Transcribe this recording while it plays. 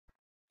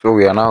So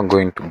we are now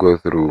going to go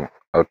through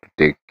how to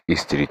take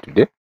history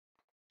today.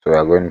 So we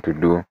are going to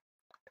do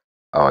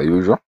our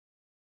usual.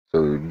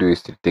 So we do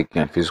history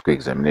taking and physical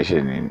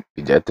examination in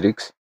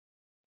pediatrics,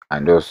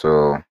 and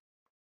also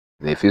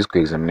the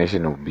physical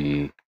examination will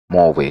be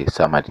more of a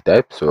summary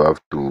type. So we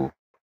have to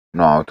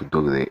know how to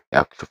do the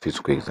actual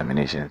physical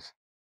examinations.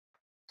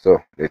 So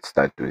let's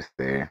start with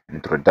the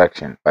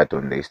introduction part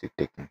on the history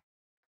taking.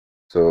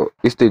 So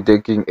history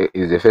taking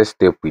is the first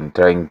step in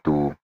trying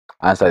to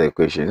answer the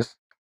questions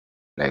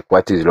like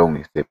what is wrong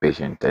with the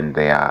patient, and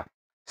there are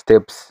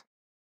steps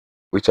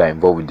which are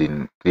involved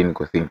in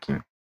clinical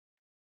thinking,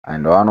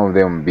 and one of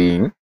them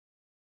being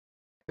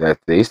that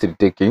the history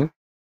taking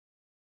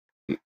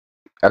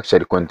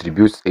actually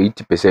contributes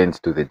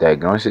 80% to the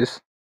diagnosis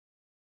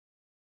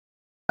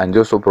and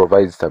also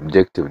provides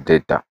subjective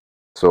data.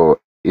 So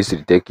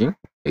history taking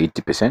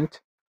 80%,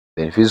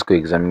 then physical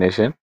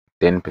examination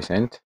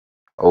 10%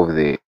 of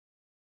the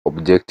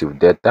objective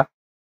data,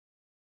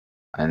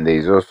 and there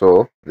is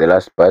also the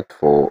last part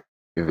for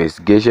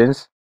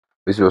investigations,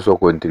 which also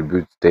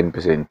contributes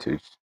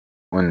 10%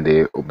 on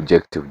the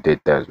objective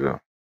data as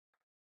well.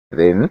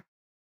 Then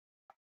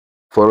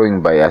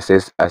following by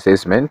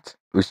assessment,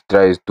 which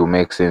tries to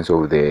make sense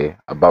of the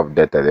above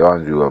data, the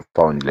ones you have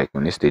found, like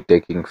on history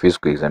taking,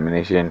 physical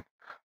examination,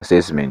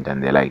 assessment,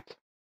 and the like.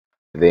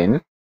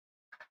 Then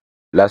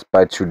last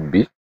part should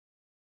be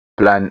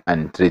plan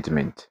and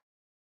treatment.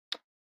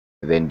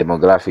 Then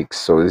demographics.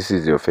 So this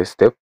is your first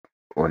step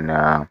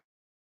on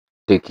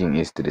taking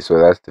history. So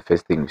that's the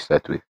first thing we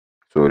start with.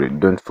 So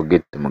don't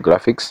forget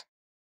demographics.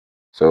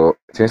 So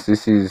since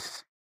this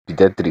is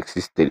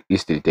pediatrics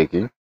history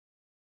taking,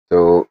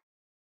 so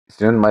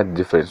it's not much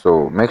different.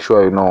 So make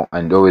sure you know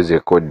and always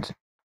record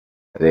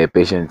the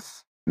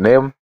patient's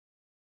name,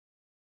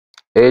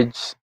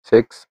 age,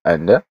 sex,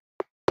 and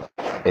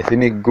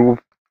ethnic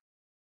group,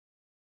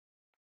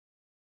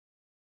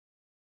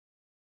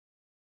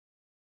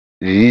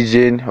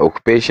 religion,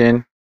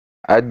 occupation,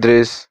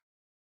 address,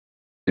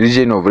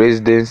 region of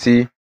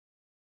residency,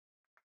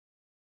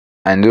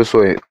 and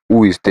also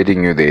who is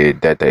telling you the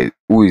data.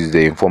 Who is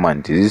the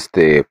informant? Is this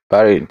the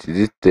parent?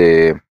 Is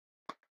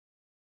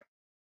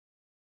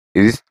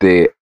this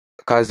the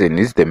cousin?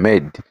 Is the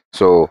maid?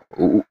 So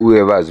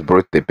whoever has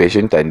brought the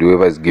patient and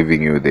whoever is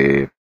giving you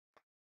the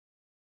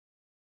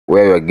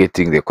where you are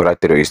getting the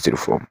collateral history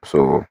from.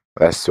 So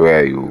that's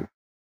where you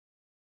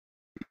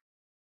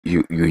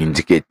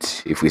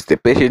indicate. If it's the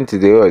patient,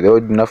 they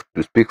old enough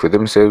to speak for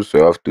themselves, so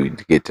you have to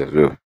indicate as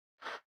well.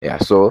 Yeah,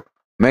 so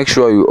make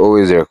sure you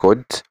always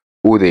record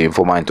who the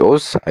informant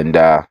was, and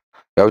you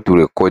have to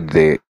record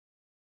the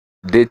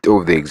date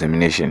of the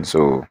examination.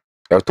 So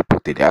you have to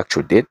put the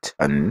actual date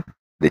and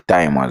the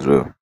time as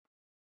well,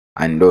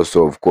 and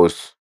also of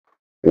course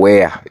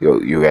where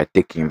you are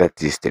taking that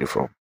history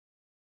from.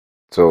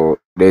 So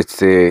let's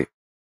say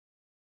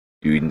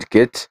you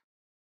indicate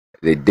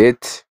the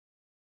date,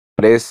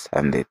 place,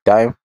 and the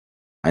time,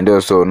 and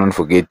also not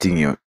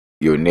forgetting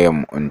your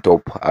name on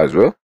top as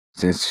well,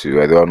 since you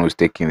are the one who's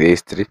taking the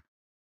history.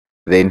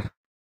 Then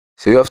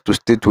so you have to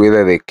state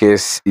whether the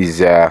case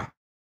is a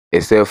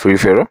self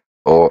referral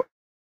or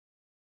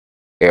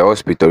a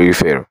hospital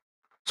referral.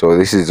 So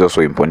this is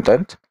also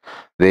important.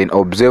 Then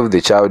observe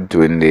the child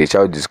when the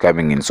child is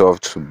coming in. So you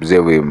have to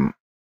observe him.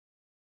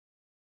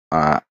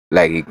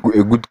 Like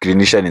a good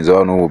clinician is the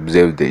one who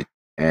observes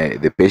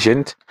the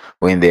patient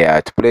when they are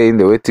at play in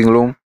the waiting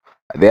room,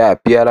 their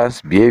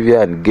appearance,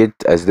 behavior, and gait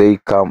as they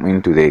come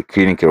into the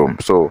clinic room.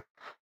 So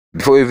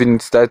before you even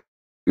start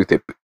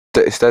with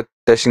start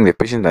touching the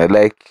patient, I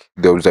like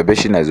the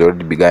observation has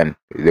already begun.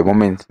 The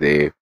moment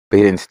the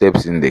patient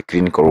steps in the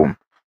clinical room,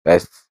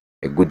 that's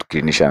a good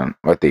clinician,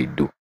 what they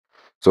do.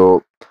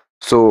 So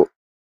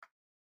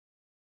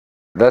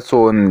that's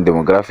on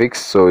demographics.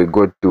 So we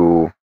go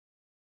to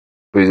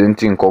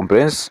presenting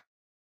complaints,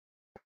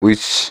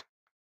 which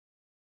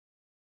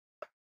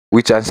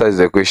answers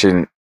the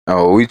question,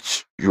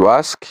 which to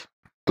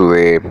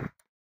the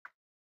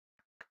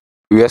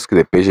you ask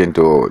the patient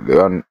or the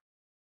one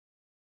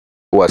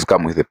who has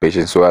come with the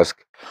patient. So ask,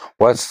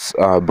 what's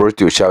brought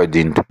your child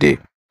in today?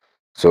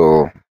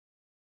 So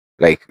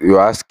like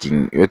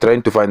you're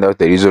trying to find out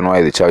the reason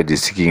why the child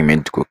is seeking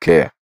medical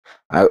care,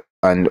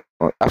 and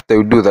after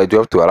you do that, you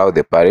have to allow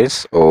the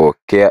parents or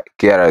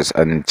carers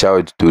and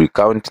child to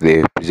recount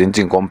the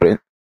presenting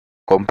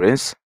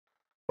complaints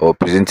or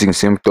presenting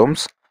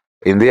symptoms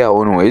in their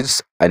own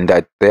words and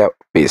at their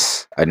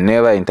pace, and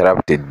never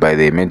interrupted by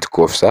the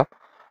medical officer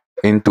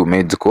into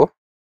medical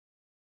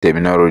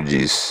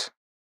terminologies.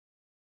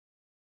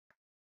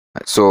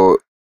 So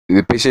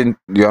the patient,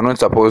 you are not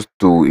supposed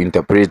to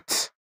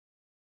interpret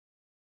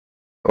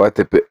what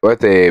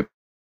the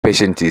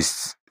patient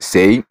is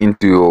saying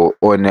into your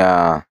own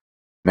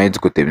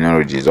medical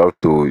terminologies. You have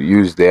to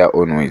use their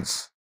own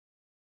words.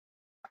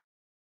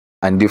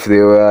 And if they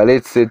were,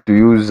 let's say, to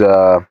use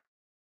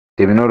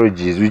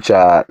terminologies which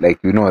are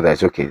like,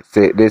 that, okay,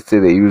 say let's say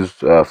they use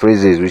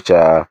phrases which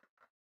are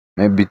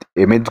maybe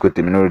a medical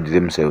terminology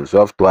themselves, you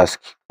have to ask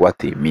what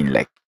they mean.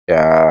 Like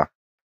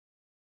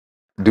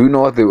Do you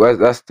know what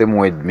that same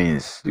word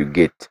means? You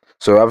get.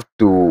 So you have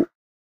to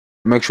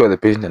make sure the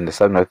patient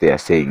understand what they are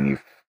saying.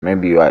 If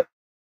maybe you are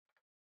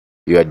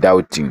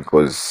doubting,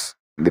 because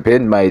the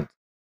patient might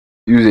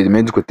use a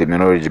medical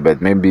terminology,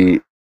 but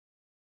maybe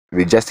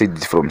they just said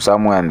it from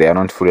somewhere and they are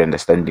not fully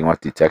understanding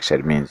what it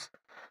actually means.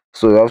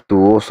 So you have to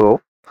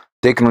also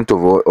take note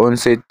of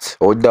onset,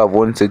 order of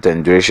onset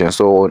and duration.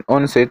 So on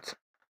onset,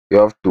 you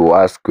have to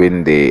ask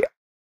when the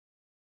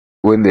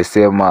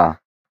same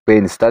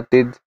pain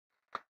started.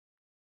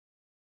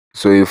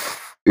 So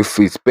if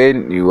it's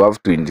pain, you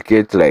have to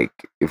indicate, like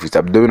if it's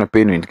abdominal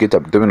pain, you indicate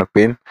abdominal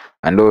pain,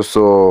 and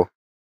also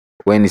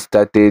when it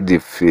started.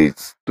 If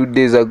it's 2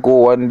 days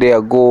ago, 1 day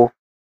ago,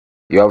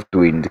 you have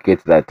to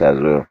indicate that as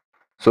well.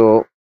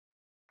 So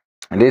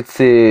let's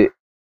say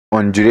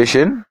on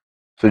duration,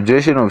 so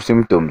duration of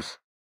symptoms.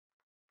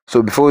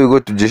 So before we go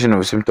to duration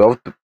of symptoms, you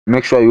have to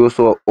make sure you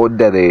also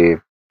order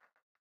the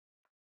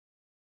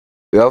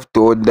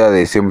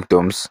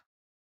symptoms.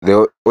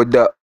 The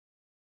order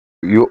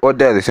You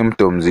order the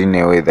symptoms in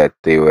a way that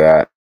they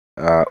were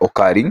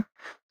occurring.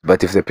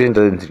 But if the patient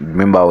doesn't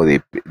remember how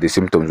the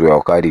symptoms were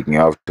occurring, you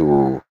have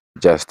to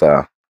just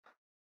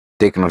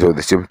take note of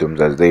the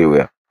symptoms as they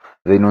were.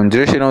 Then on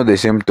duration of the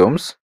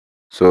symptoms,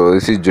 so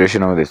this is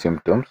duration of the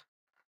symptoms.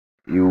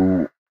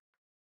 You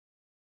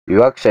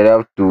you actually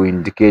have to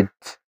indicate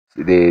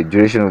the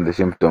duration of the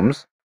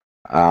symptoms.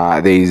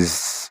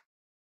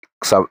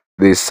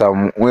 There's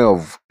some way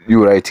of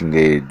you writing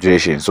the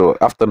duration. So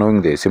after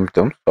knowing the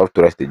symptoms, you have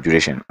to write the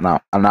duration.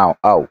 Now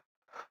how?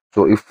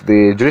 So if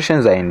the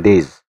durations are in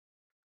days,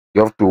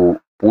 you have to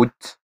put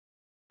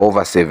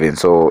over 7.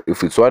 So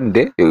if it's 1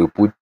 day, you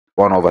put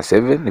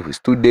 1/7. If it's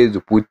 2 days,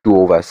 you put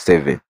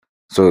 2/7.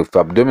 So if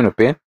abdominal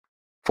pain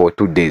for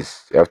 2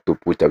 days, you have to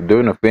put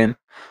abdominal pain.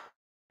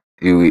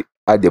 You will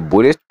add the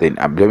bullet, then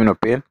abdominal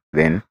pain,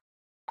 then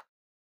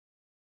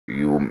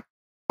you.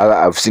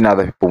 I've seen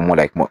other people more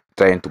like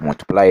trying to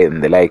multiply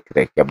and they like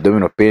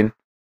abdominal pain,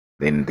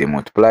 then they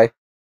multiply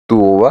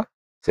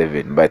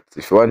 2/7. But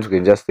if you want, you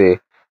can just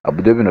say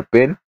abdominal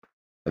pain,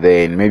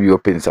 then maybe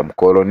open some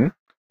colon,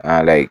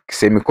 like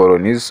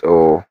semicolons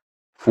or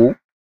full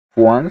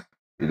ones.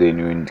 Then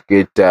you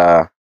indicate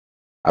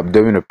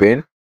abdominal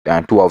pain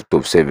and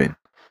 2/7.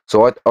 So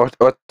what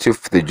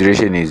if the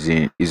duration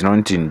is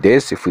not in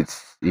days? If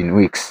it's in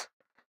weeks.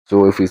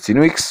 So if it's in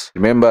weeks,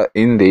 remember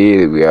in the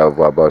year we have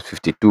about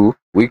 52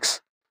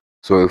 weeks.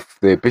 So if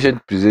the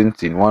patient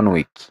presents in 1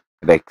 week,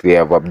 like they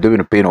have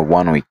abdominal pain of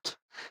 1 week,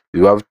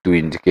 you have to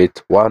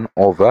indicate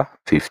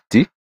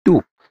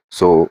 1/52.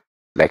 So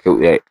like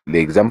the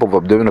example of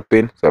abdominal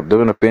pain. So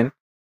abdominal pain,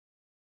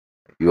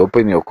 you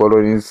open your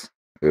colonies,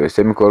 your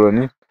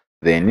semicolon,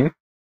 then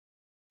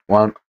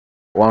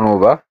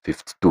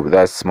 1/52.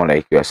 That's more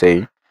like you are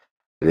saying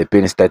the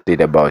pain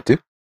started about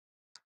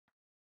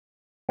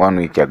 1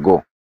 week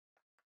ago.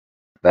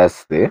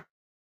 That's the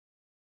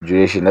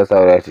duration. That's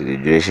how I write the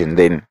duration.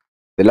 Then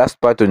the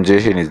last part on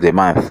duration is the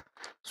month.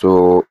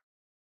 So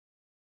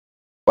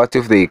what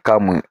if they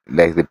come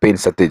like the pain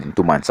started in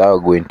 2 months? How are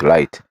we going to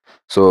write?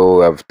 So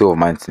we have 12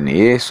 months in a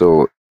year,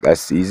 so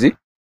that's easy.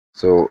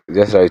 So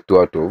just write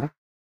 2/12.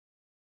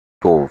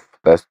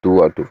 That's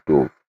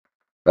 2/12.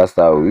 That's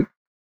how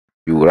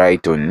you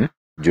write on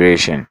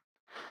duration.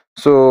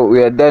 So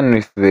we are done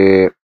with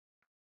the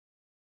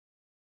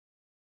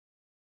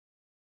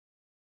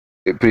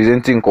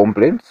presenting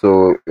complaint.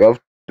 So you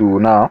have to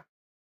now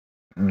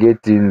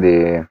get in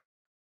the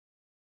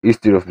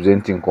history of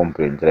presenting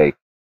complaint. Like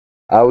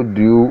how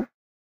do you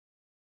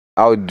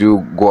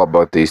go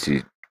about the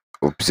history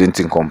of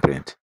presenting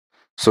complaint?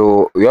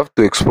 So you have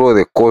to explore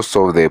the cause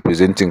of the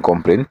presenting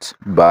complaint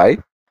by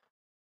you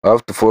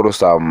have to follow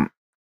some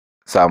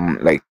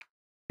like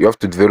you have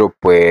to develop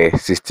a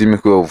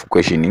systemic way of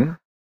questioning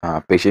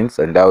patients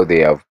and how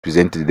they have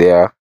presented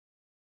their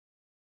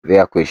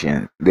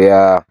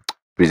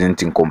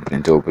presenting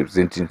complaint or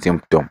presenting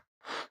symptom.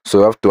 So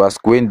you have to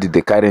ask, when did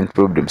the current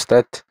problem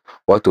start?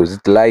 What was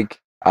it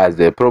like? Has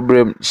the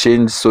problem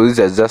changed? So these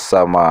are just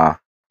some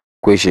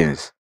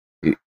questions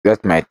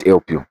that might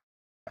help you.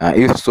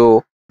 If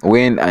so,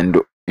 when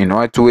and in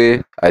what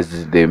way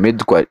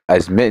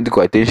has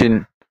medical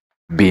attention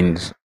been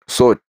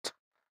sought?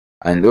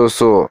 And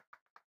also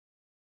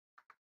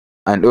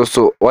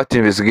what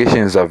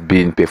investigations have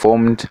been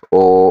performed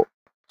or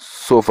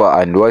so far,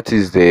 and what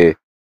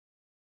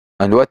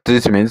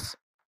treatments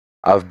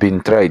have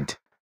been tried.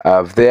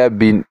 Have there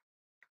been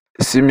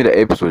similar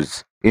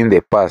episodes in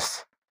the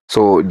past?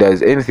 So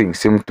does anything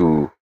seem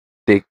to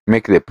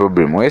make the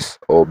problem worse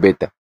or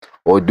better?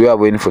 Or do you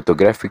have any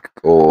photographic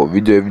or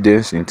video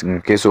evidence in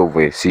case of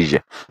a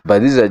seizure?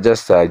 But these are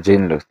just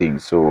general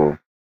things. So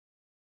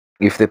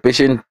if the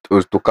patient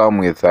was to come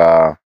with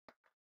a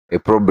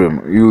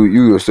problem, you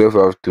yourself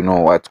have to know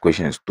what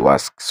questions to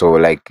ask. So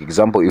like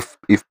example,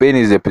 if pain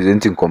is a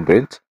presenting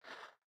complaint,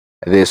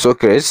 the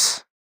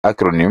SOCRES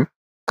acronym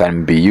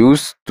can be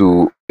used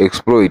to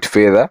explore it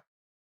further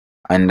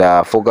and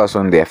focus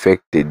on the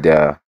affected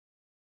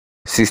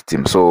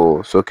system.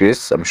 So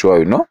SOCRES, I'm sure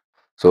you know.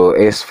 So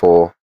S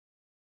for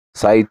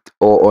site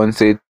or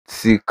onset,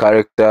 C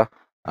character,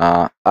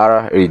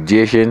 R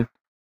radiation,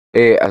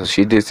 A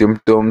associated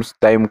symptoms,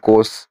 time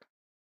course,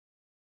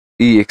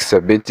 E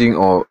exacerbating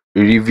or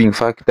relieving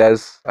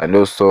factors, and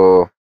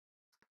also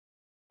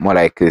more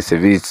like the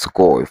severity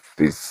score if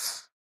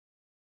it's,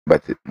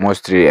 but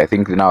mostly I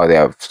think now they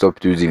have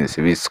stopped using the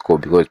severity score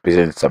because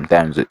patients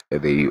sometimes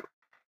they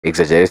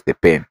exaggerate the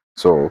pain.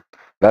 So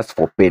that's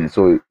for pain.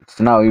 So it's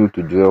now you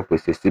to develop a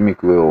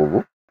systemic way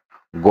of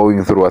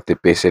going through what the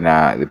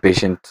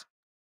patient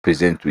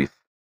present with.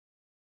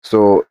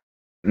 So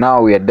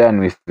now we are done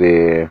with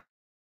the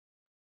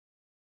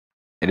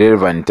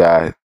relevant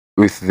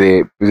with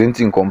the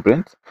presenting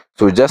complaint.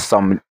 So just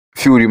some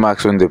few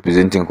remarks on the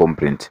presenting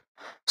complaint.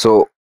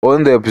 So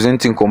on the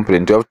presenting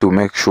complaint, you have to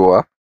make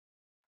sure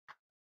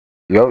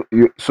you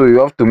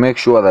have to make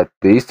sure that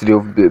the history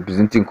of the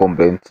presenting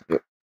complaint,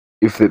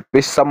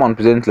 if someone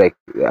presents, like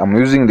I'm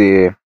using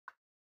the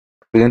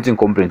presenting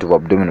complaint of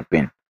abdominal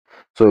pain.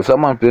 So if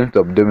someone presents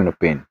with abdominal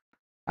pain,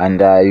 and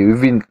you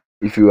even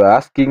if you are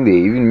asking, they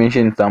even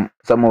mention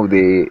some of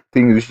the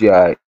things which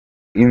are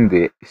in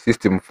the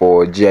system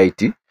for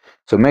GIT.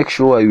 So make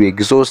sure you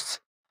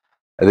exhaust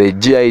the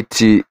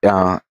GIT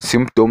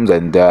symptoms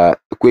and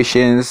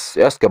questions.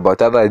 Ask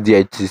about other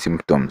GIT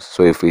symptoms.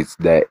 So if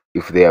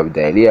they have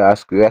diarrhea,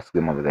 ask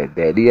them about the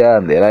diarrhea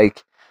and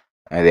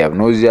and they have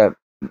nausea.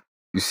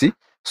 You see,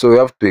 so you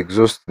have to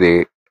exhaust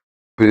the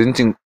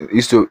presenting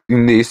issue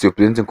in the issue of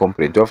presenting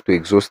complaint. You have to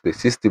exhaust the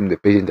system the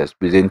patient has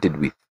presented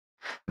with.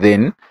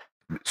 Then,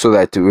 so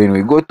that when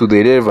we go to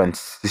the relevant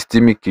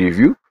systemic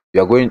review,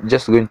 you are going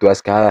to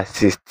ask other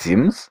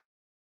systems.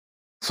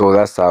 So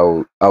that's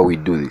how we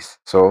do this.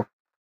 So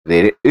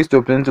the history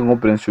of presenting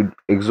complaint should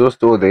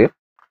exhaust all the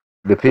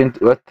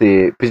patient, what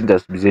the patient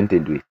has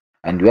presented with,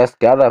 and we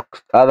ask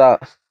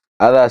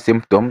other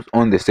symptoms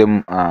on the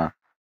same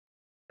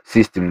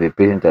system the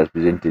patient has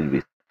presented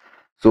with.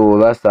 So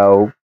that's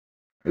how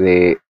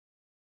the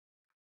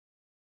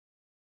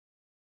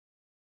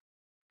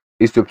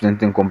history of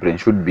presenting complaint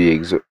should be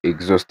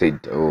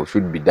exhausted or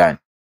should be done.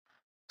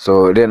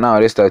 So then now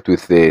let's start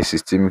with the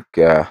systemic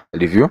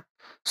review.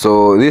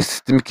 So this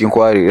systemic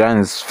inquiry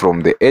runs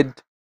from the head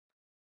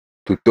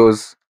to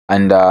toes,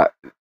 and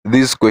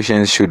these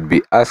questions should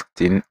be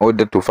asked in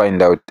order to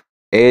find out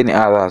any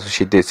other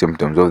associated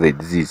symptoms of the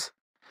disease.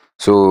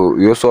 So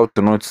you also have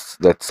to note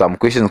that some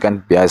questions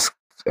can't be asked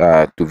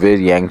to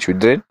very young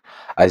children,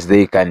 as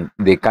they can't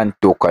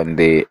talk and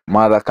the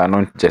mother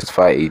cannot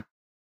justify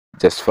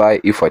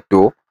if at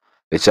all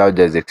the child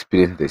has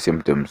experienced the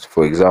symptoms.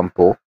 For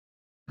example,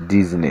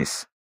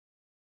 dizziness.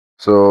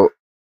 So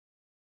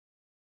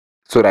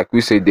like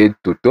we said, head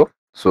to toe.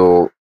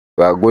 So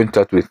we are going to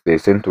start with the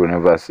central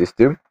nervous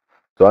system.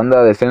 So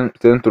under the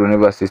central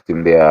nervous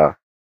system, there are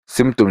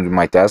symptoms you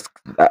might ask,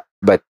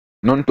 but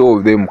not all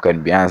of them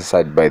can be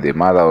answered by the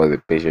mother or the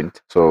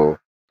patient. So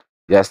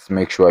just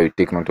make sure you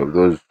take note of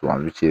those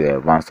ones which they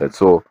have answered.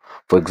 So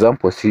for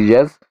example,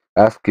 seizures,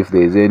 ask if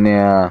there is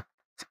any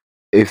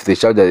if the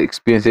child has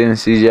experienced any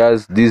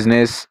seizures,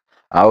 dizziness,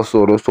 and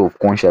also loss of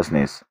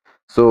consciousness.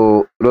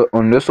 So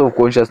on loss of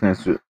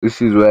consciousness,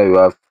 this is where you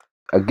have,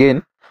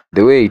 again,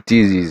 the way it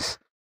is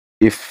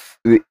if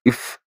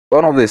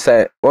one of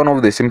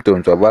the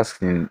symptoms of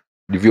asked in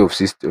review of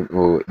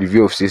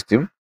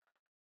system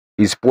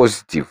is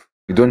positive,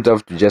 you don't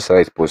have to just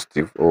write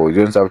positive, or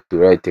you don't have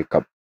to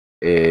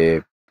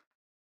a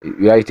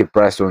you write a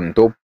price on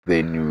top,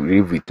 then you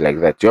leave it like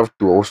that. You have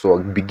to also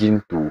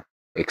begin to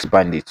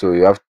expand it. So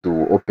you have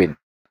to open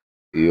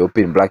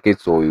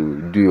brackets, or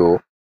you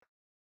do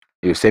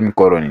your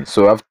semicolon.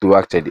 So you have to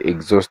actually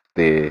exhaust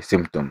the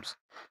symptoms.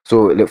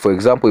 So like, for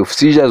example, if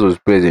seizures was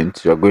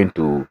present, you are going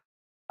to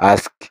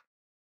ask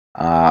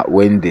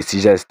when the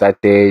seizure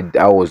started,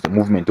 how was the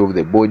movement of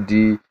the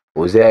body,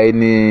 was there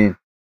any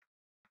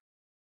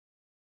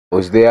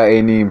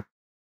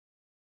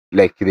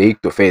like the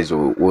ectophase,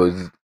 or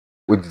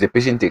would the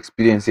patient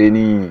experience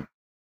any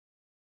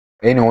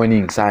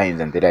warning signs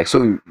and the like.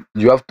 So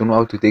you have to know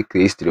how to take the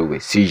history of a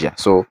seizure.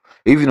 So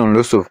even on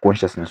loss of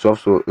consciousness, you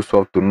also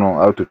have to know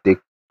how to take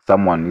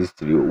someone's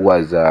history who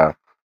has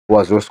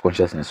lost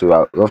consciousness. So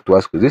you have to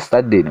ask, was this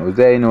sudden? Was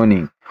there any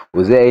warning?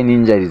 Was there any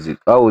injuries?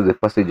 How was the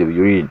passage of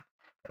urine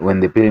when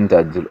the parent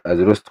has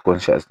lost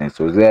consciousness?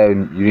 Was there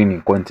urine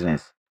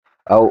incontinence?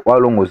 How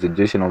long was the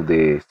duration of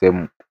the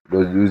same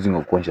losing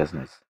of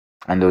consciousness?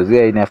 And was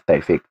there any after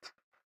effect?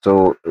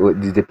 So,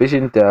 did the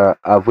patient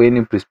have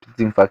any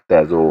precipitating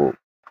factors, or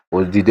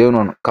did they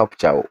not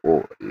capture,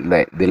 or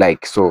like the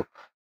like? So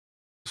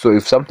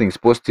if something is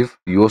positive,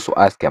 you also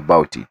ask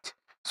about it.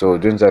 So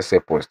don't just say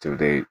positive,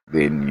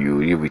 then you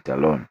leave it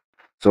alone.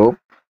 So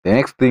the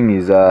next thing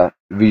is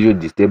visual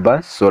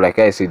disturbance. So like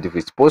I said, if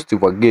it's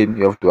positive, again,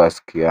 you have to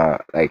ask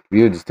like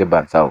visual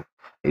disturbance. How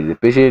is the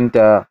patient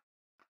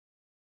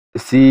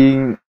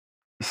seeing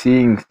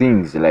seeing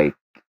things, like,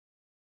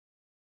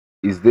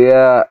 is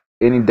there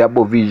any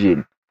double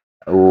vision,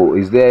 or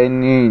is there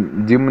any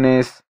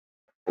dimness,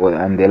 or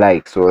and the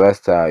like? So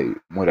that's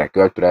more like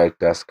you have to try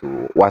to ask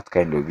what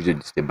kind of vision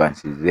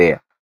disturbance is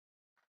there.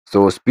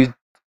 So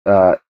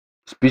uh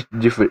speech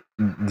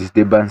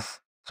disturbance.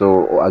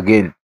 So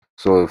again,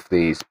 so if there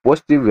is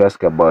positive, we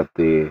ask about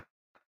the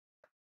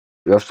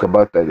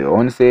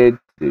onset,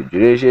 the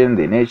duration,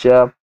 the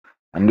nature,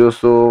 and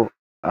also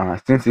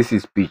since this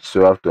is speech,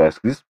 so I have to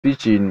ask, this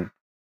speech in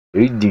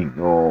reading,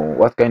 or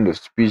what kind of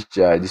speech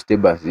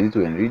disturbance? Is it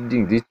when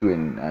reading? Is it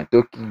when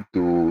talking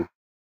to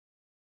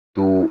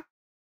to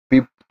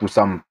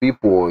some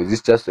people, or is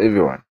it just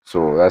everyone?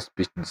 So that's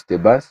speech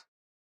disturbance.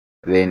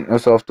 Then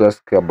also have to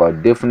ask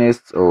about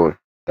deafness or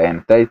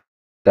tinnitus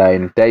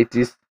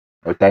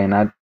or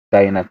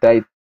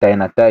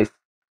tinnitus,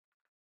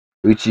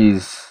 which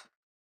is,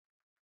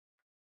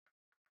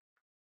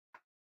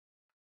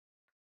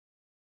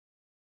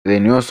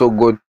 then you also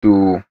go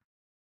to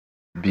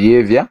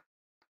behavior.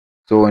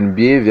 So on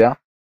behavior,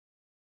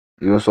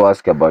 you also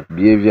ask about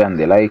behavior and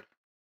the like,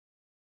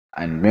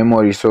 and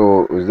memory.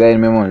 So is there any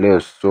memory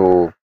loss?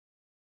 So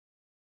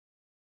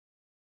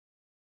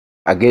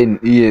again,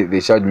 here the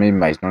child maybe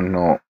might not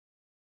know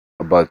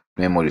about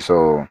memory.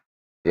 So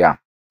yeah.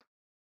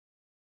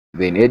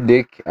 Then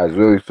headache as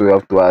well. So you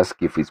have to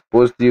ask if it's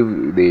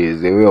positive. There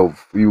is a way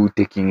of you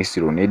taking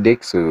history on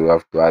headache. So you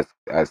have to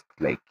ask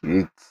like,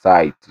 is it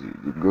site?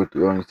 You go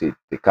to say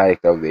the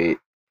character of the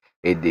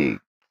headache,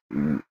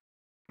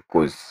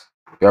 because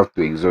you have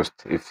to exhaust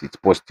if it's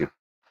positive.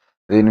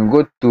 Then you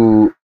go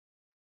to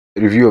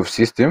review of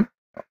system.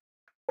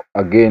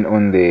 Again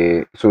on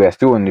the, so we are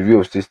still on review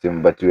of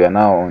system, but we are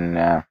now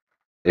on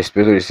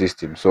respiratory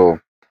system. So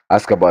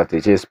ask about the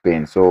chest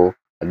pain. So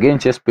again,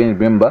 chest pain,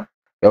 remember,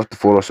 you have to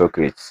follow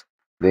Socrates.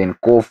 Then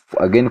cough,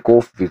 again,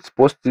 cough, if it's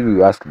positive,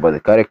 you ask about the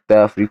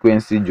character,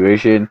 frequency,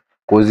 duration,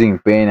 causing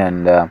pain,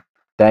 and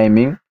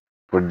timing,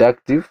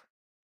 productive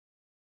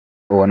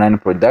or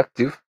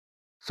non-productive.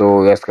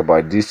 So you ask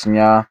about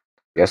dyspnea,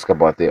 you ask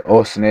about the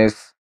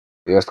hoarseness,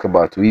 you ask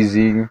about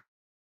wheezing,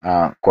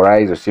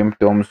 coryza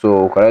symptoms.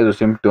 So coryza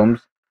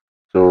symptoms,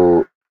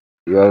 so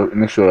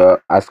make sure you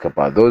ask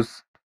about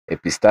those.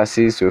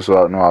 Epistasis, you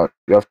also know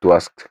you have to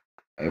ask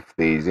if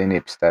there is any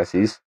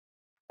epistasis.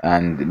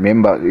 And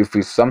remember, if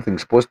it's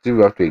something's positive,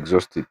 you have to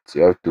exhaust it.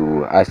 You have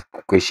to ask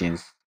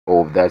questions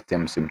of that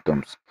same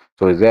symptoms.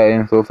 So is there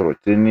any sore throat,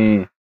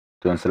 any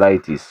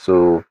tonsillitis?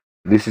 So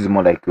this is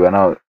more like you are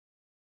now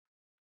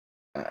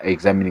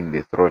examining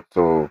the throat.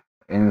 So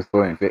any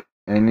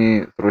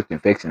throat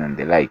infection and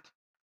the like.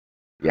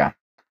 Yeah.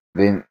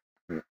 Then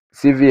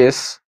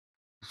CVS.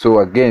 So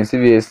again,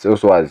 CVS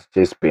also has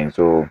chest pain.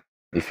 So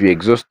if you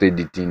exhausted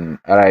it in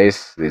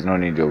RIS, there's no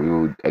need of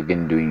you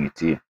again doing it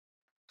here.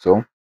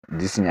 So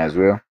this thing as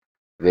well.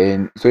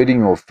 Then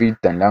swelling of feet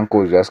and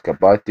ankles, you ask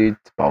about it.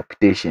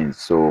 Palpitations.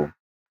 So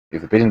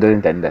if the patient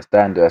doesn't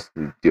understand, you ask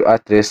the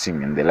heart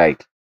racing and the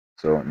like.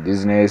 So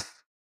dizziness,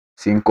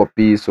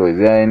 syncope. So is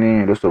there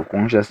any loss of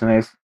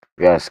consciousness?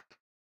 You ask.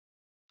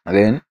 And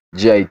then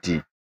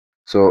GIT.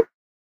 So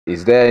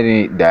is there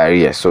any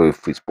diarrhea? So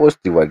if it's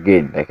positive,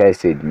 again, like I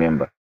said,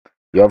 remember,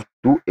 you have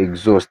to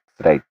exhaust.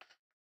 Like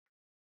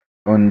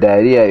on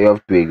diarrhea, you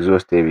have to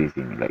exhaust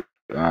everything. Like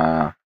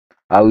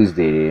how is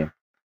the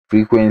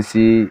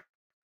frequency?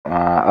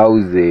 How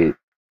is the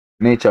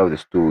nature of the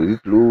stool? Is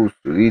it loose?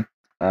 Is it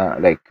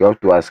like, you have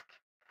to ask,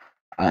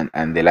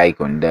 and the like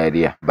on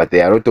diarrhea. But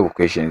there are a lot of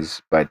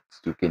questions, but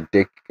you can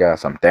take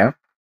some time.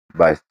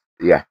 But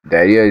yeah,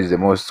 diarrhea is the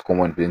most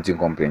common presenting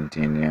complaint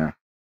in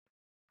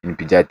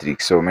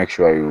pediatrics. So make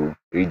sure you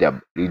read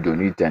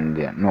on it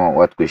and know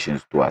what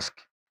questions to ask.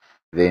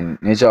 Then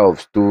nature of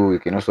stool, you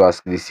can also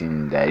ask this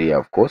in diarrhea,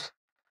 of course.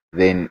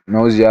 Then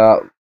nausea,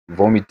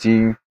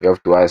 vomiting, you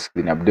have to ask.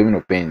 Then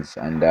abdominal pains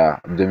and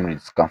abdominal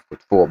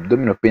discomfort. For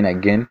abdominal pain,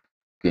 again,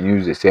 you can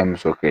use the same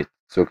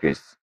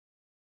Socrates.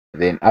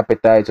 Then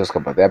appetite, ask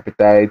about the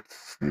appetite.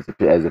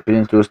 As the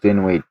patient lost any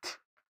weight.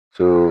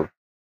 So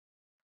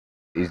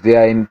is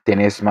there any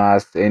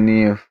tenesmus,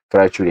 any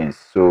flatulence?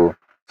 So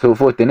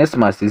for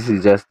tenesmus, this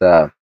is just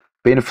a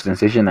painful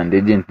sensation and they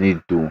didn't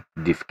need to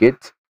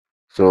defecate.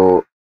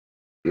 So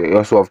you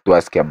also have to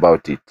ask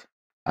about it.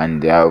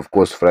 And of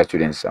course,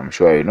 flatulence, I'm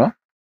sure you know.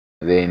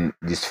 Then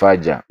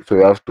dysphagia. So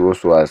you have to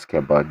also ask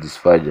about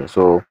dysphagia.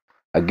 So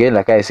again,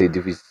 like I said,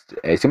 if it's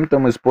a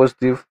symptom is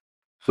positive,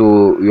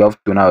 so you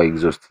have to now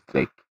exhaust it.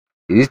 Like,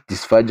 is it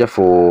dysphagia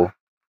for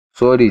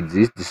solids?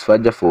 Is it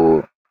dysphagia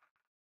for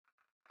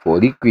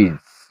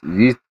liquids?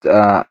 Is it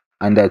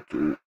and that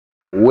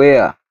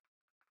where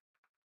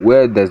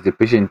where does the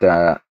patient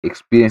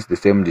experience the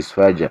same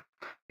dysphagia?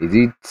 Is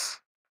it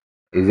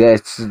is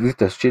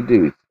it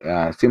associated with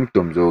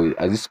symptoms, or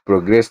has this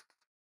progressed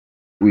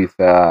with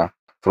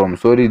from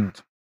solid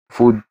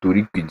food to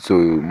liquid? So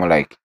more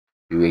like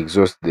you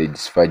exhaust the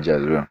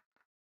dysphagia as well.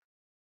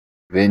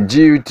 Then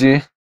GUT,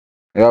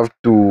 you have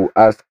to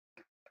ask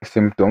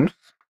symptoms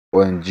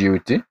on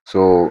GUT.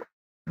 So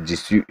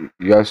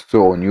you have,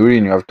 so on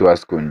urine you have to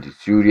ask on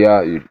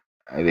dysuria,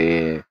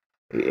 the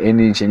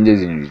any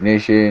changes in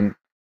urination.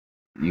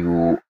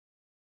 You,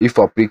 if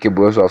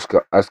applicable, also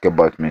ask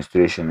about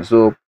menstruation.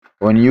 So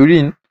on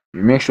urine,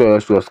 you make sure you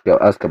also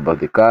ask about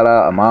the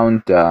color,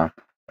 amount,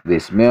 the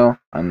smell,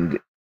 and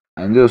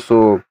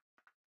also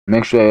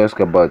Make sure you ask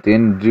about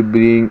any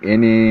dribbling,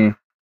 any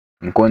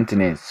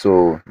incontinence.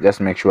 So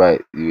just make sure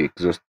you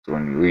exhaust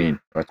on urine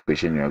what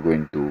question you are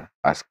going to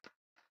ask.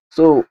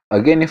 So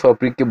again, if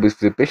applicable, if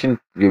the patient,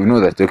 you know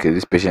that okay,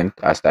 this patient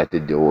has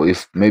started, or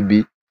if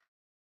maybe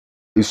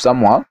if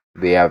someone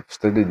they have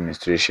started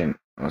menstruation,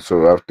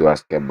 so you have to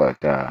ask about.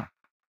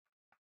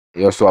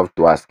 You also have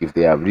to ask if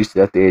they have reached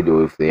that age,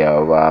 or if they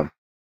have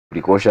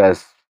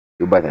precocious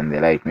puberty and the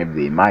like.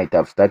 Maybe they might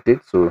have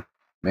started. So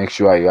make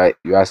sure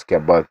you ask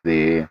about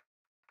the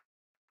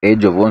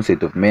age of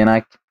onset of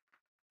menarche.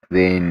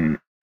 Then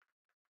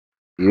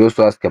you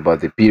also ask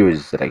about the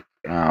periods, like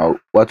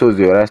what was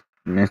your last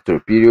menstrual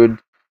period?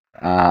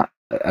 Are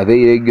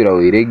they regular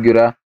or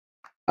irregular?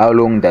 How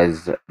long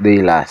does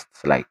they last?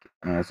 Like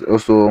so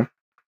also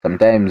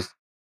sometimes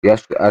you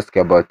have to ask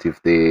about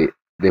if the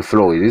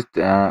flow is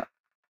it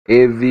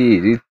heavy,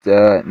 is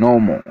it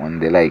normal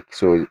and the like.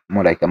 So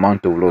more like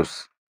amount of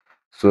loss.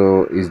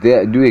 So is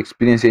there, do you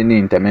experience any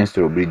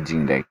intermenstrual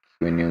bleeding, like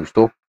when you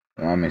stop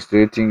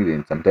menstruating,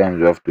 then sometimes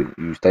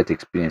you start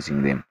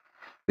experiencing them.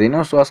 Then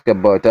also ask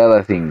about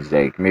other things,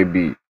 like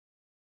maybe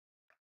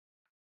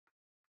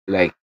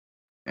like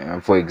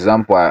for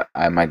example,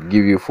 I might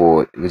give you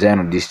for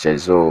vaginal discharge.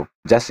 So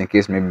just in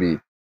case maybe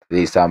there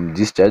is some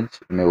discharge,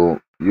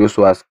 you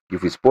also ask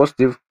if it's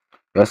positive.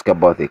 You ask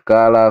about the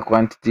color,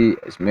 quantity,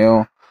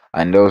 smell,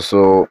 and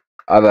also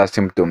other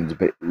symptoms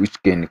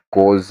which can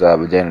cause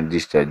vaginal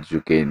discharge.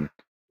 You can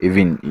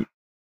even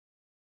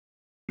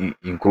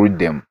include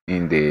them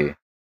in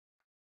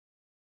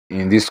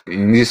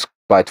this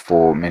part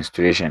for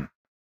menstruation.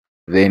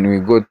 Then we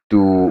go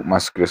to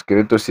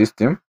musculoskeletal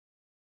system,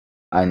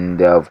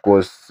 and of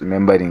course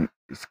remembering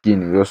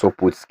skin, we also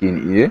put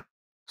skin here.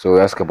 So we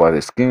ask about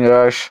the skin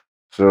rash.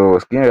 So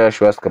skin rash,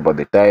 we ask about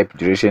the type,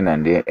 duration,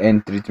 and the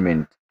end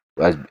treatment.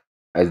 Has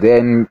there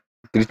any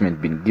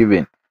treatment been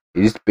given?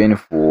 Is it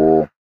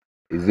painful?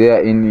 Is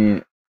there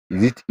any,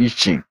 is it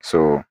itching?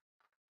 So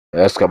we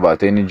ask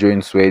about any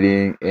joint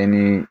swelling,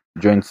 any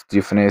joint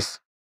stiffness.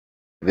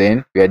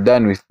 Then we are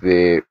done with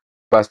the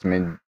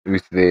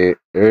with the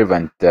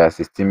relevant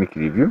systemic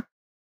review.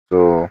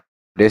 So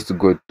let's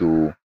go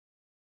to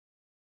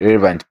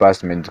relevant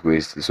past medical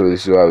history. So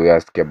this is why we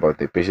ask about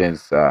the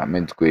patient's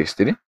medical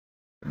history,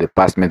 the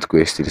past medical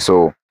history.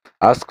 So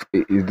ask,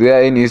 is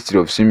there any history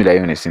of similar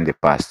illness in the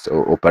past,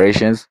 or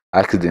operations,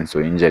 accidents,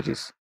 or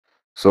injuries?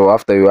 So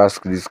after you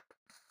ask these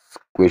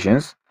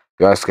questions,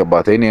 you ask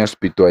about any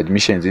hospital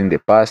admissions in the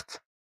past.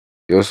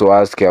 You also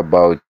ask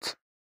about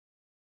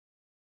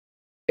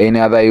any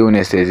other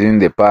illnesses in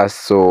the past.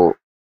 So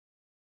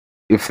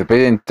if the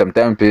patient,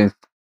 sometimes patients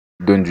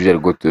don't usually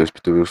go to the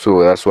hospital,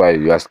 so that's why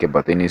you ask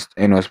about any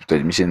hospital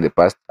admission in the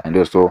past, and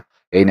also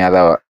any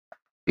other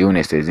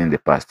illnesses in the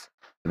past.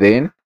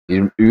 Then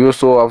you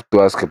also have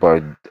to ask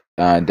about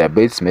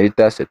diabetes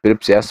mellitus,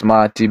 epilepsy,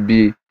 asthma,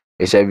 TB,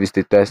 HIV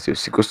status, your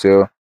sickle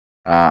cell.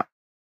 Uh,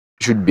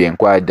 should be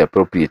inquired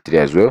appropriately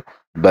as well.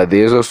 But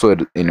there is also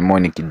a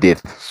mnemonic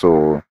death.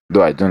 So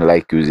though I don't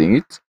like using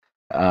it,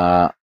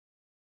 uh,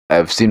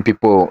 I've seen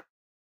people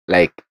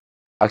like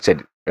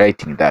actually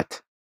writing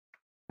that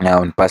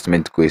now on past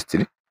medical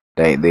history.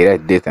 They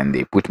write date and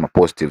they put my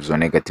positives or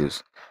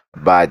negatives.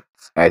 But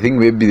I think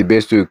maybe the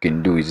best way you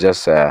can do is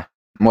just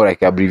more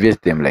like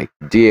abbreviate them, like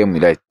GM,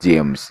 you write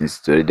GM since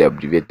it's already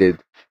abbreviated.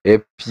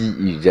 AP,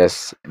 you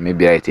just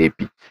maybe write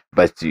AP.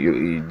 But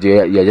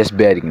you're just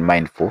bearing in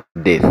mind for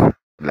death,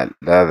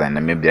 rather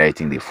than maybe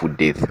writing the full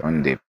death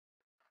on the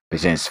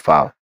patient's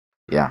file.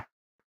 Yeah,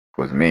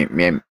 because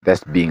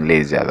that's being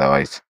lazy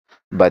otherwise.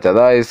 But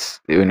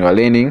otherwise, when you're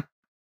learning,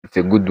 it's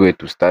a good way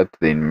to start.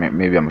 Then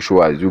maybe I'm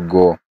sure as you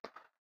go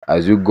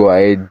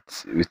ahead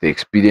with the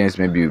experience,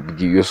 maybe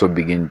you also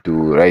begin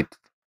to write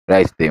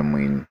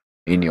them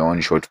in your own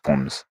short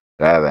forms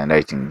rather than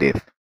writing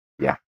death.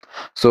 Yeah.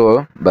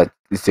 So, but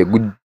it's a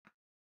good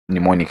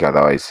mnemonic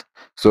otherwise.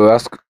 So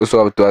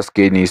also have to ask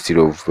any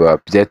history of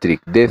pediatric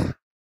death,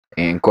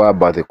 and inquire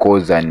about the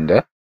cause,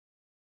 and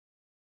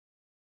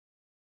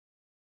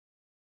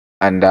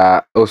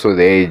also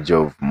the age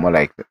of more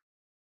like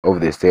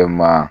of the same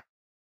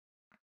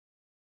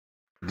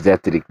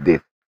pediatric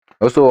death.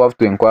 Also have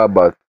to inquire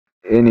about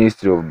any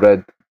history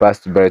of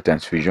past blood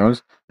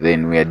transfusions.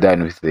 Then we are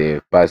done with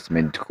the past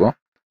medical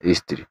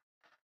history.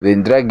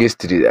 Then drug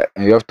history,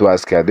 you have to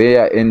ask, are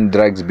there any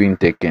drugs being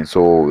taken?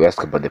 So we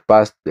ask about the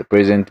past, the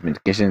present,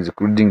 medications,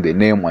 including the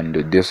name and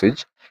the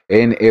dosage,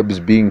 any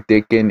herbs being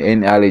taken,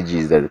 any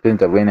allergies, that the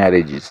patient have any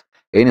allergies,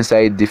 any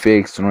side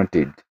effects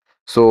noted.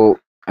 So,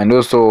 and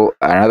also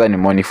another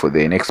mnemonic for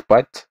the next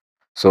part.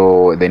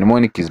 So the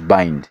mnemonic is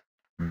bind,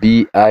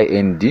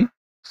 BIND.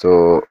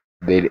 So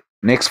the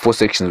next four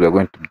sections we're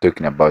going to be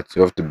talking about,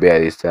 you have to bear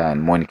this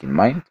mnemonic in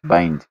mind,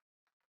 bind.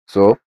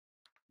 So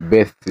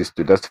birth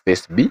history, that's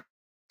first B.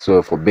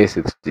 So for birth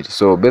history,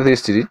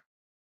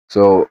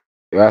 so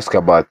you ask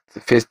about the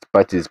first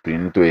part is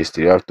prenatal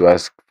history. You have to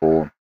ask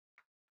for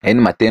any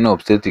maternal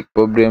obstetric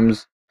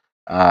problems,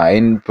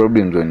 any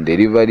problems on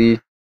delivery,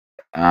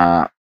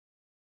 uh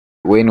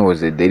when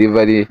was the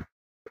delivery,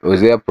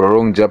 Was there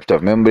prolonged rupture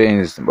of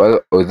membranes?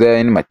 Was there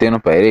any maternal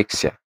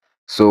pyrexia?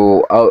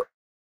 So how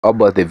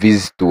about the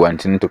visit to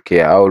antenatal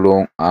care? How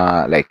long?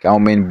 Like how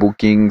many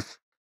bookings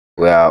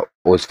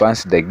was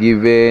FANSIDA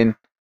given?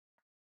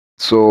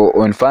 So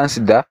on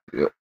FANSIDA,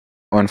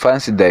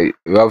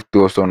 you have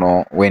to also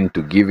know when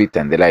to give it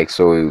and the like.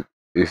 So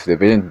if the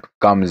patient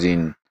comes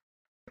in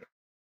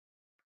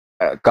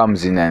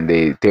and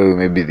they tell you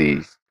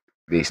maybe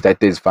they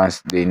started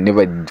fancy, they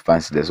never did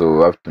FANSIDA, so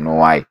you have to know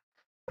why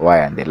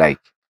and the like.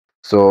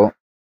 So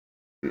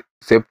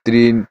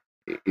Septrin,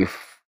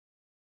 if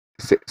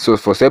so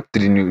for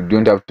Septrin, you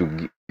don't have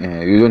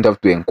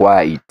to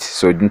inquire it,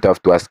 so you don't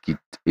have to ask it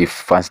if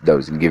FANSIDA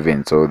was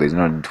given. So there's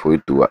no need for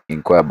you to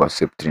inquire about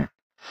Septrin.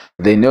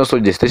 Then also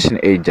gestation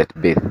age at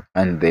birth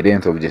and the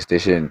length of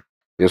gestation.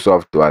 You also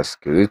have to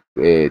ask.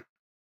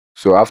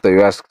 So after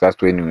you ask,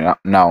 that's when you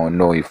now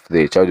know if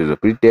the child is a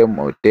preterm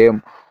or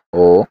term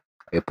or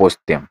a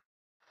post-term.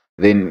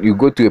 Then you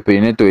go to a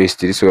perinatal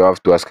history, so you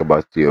have to ask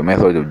about your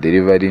method of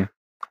delivery.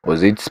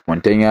 Was it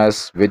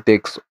spontaneous,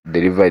 vertex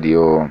delivery,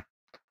 or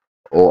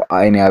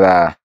any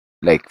other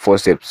like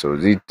forceps?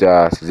 Was it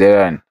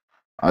cesarean?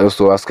 I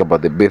also ask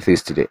about the birth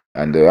history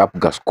and the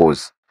APGAR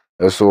scores.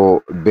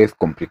 Also birth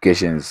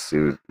complications,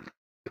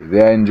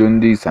 there are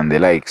jaundice and the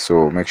like.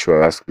 So make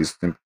sure I ask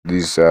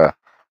these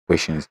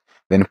questions.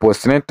 Then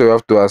postnatal, you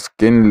have to ask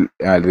in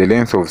the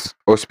length of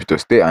hospital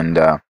stay and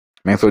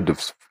method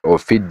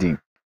of feeding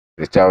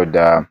the child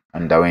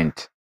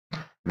underwent.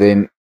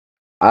 Then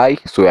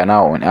so we are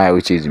now on I,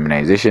 which is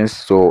immunizations.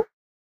 So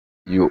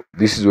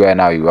this is where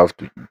now you have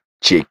to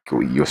check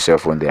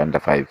yourself on the under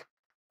five,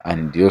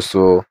 and you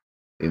also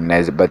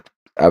immunize. But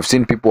I've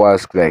seen people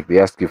ask, like they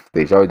ask if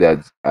the child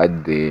has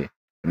had the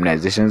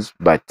immunizations,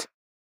 but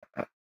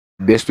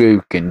best way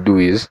you can do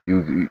is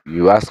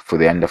you ask for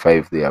the under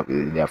five. They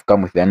have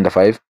come with the under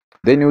five,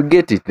 then you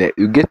get it.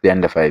 You get the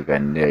under five,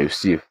 and you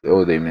see if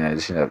all the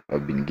immunizations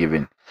have been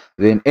given.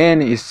 Then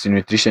N is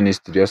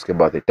nutritionist to ask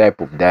about the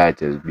type of diet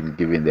has been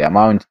given, the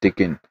amount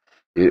taken.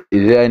 Is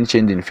there any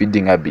change in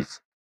feeding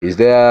habits? Is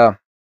there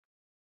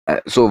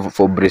so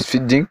for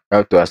breastfeeding, you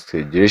have to ask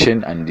the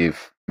duration, and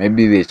if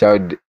maybe the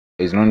child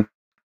is not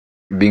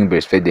being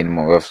breastfed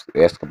anymore, you have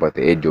to ask about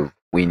the age of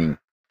weaning.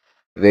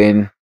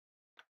 Then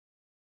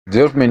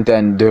developmental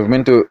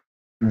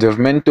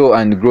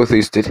and growth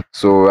history.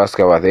 So ask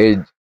about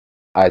age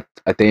at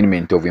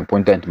attainment of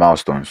important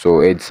milestones.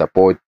 So age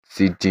support,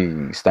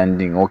 sitting,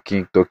 standing,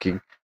 walking,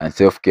 talking, and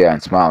self-care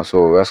and smile.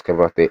 So ask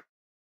about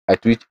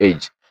at which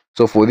age.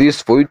 So for you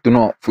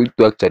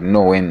to actually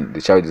know when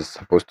the child is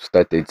supposed to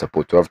start age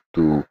support, you have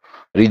to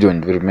read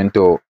on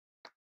developmental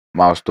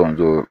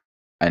milestones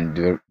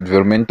and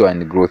developmental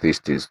and growth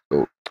histories.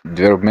 So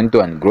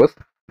developmental and growth,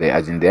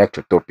 as in the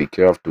actual topic,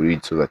 you have to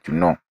read so that you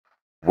know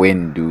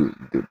when do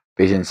the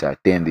patients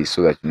attain this,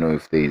 so that you know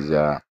if there is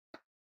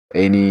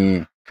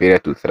any failure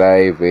to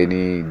thrive,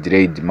 any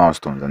delayed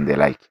milestones and the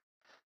like.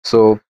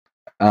 So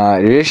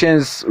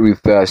relations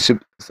with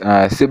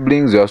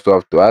siblings, you also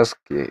have to ask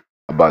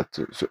about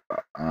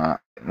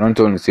not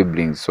only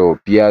siblings, so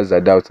peers,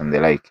 adults and the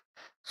like.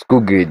 School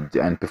grade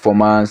and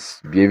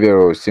performance,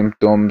 behavioral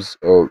symptoms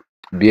or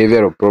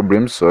behavioral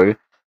problems, sorry.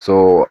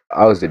 So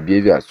how's the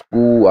behavior at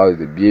school, how's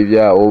the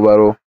behavior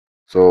overall.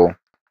 So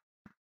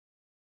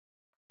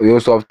we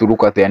also have to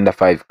look at the under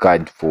five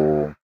card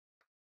for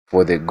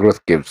the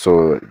growth curve.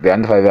 So the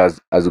under five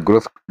has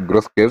growth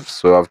curves,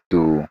 so you have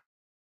to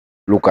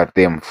look at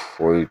them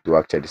for you to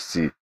actually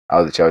see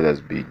how the child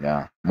has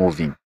been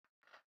moving.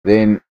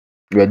 Then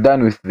we're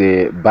done with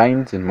the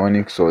binds and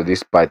morning, so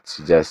this part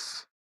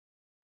just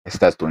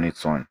starts on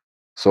its own.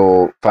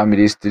 So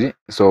family history,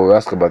 so we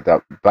ask about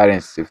the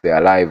parents if they're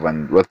alive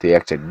and what they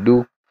actually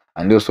do,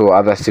 and also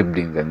other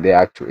siblings and their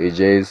actual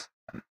ages.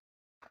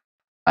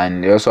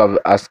 And you also have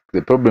asked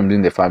the problems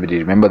in the family.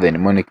 Remember the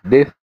mnemonic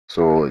death,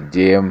 so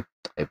GM,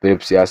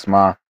 epilepsy,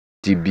 asthma,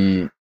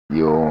 TB,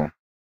 your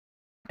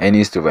any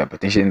history of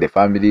hypertension in the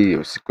family,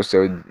 your sickle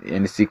cell,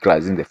 any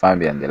sickles in the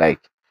family and the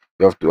like.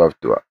 You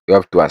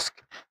have to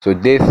ask. So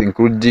death,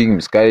 including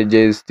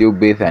miscarriages,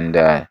 stillbirth,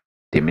 and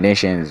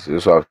terminations, you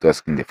also have to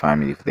ask in the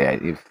family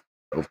if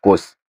of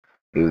course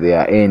if there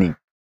are any,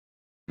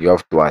 you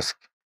have to ask.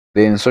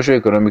 Then social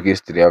economic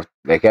history,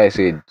 like I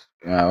said,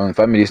 on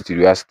family history,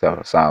 you ask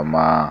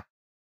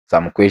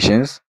some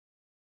questions,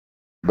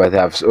 but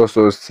I've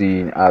also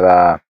seen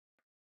other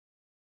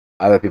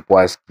people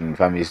asking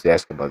families to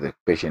ask about the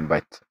patient.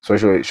 But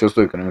social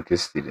economic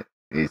history,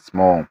 it's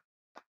more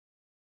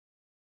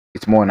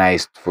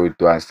nice for you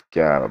to ask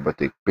about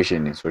the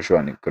patient in social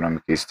and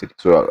economic history.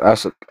 So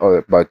ask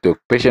about the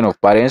occupation of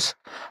parents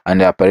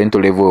and the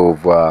parental level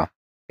of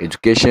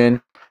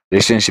education,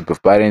 relationship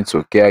of parents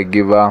or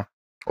caregiver,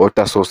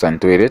 water source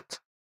and toilet,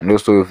 and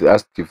also if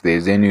ask if there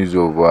is any use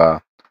of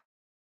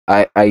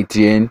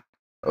ITN.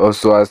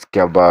 Also ask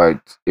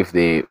about if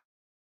the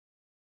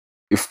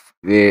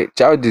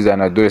child is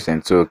an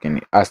adolescent, so you can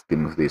ask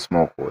them if they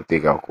smoke or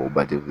take alcohol.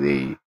 But if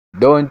they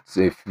don't,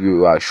 if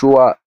you are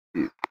sure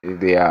if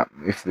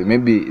they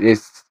maybe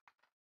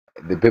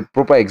the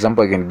proper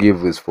example I can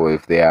give is for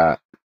if they are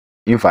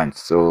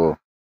infants, so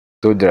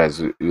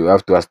toddlers, you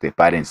have to ask the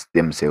parents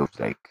themselves,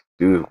 like,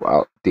 do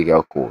you take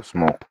alcohol,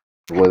 smoke,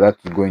 because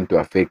that's going to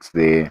affect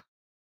the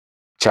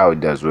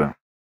child as well.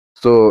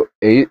 So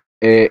a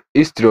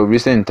history of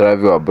recent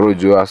travel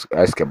abroad, you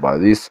ask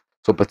about this.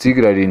 So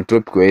particularly in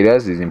tropical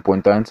areas is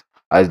important,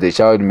 as the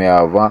child may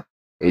have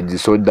a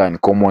disorder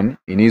uncommon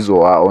in his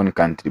or her own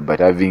country, but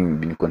having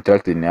been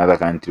contracted in another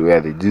country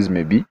where the disease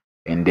may be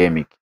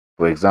endemic.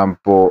 For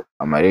example,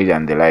 malaria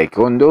and the like.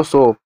 And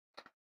also,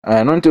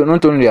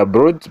 not only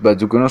abroad, but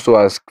you can also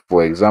ask,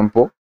 for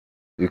example,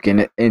 you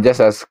can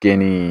just ask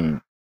any,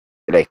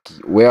 like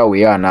where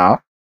we are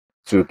now,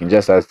 so you can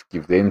just ask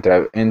if they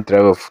any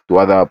travel to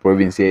other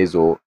provinces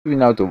or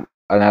even out of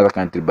another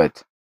country.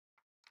 But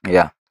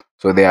yeah,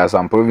 so there are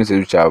some provinces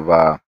which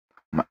have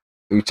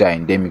which are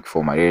endemic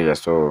for malaria.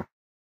 So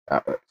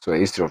so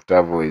history of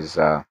travel is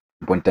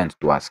important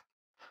to ask.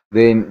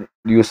 Then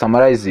you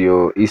summarize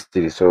your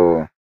history.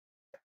 So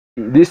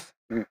this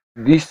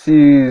this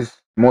is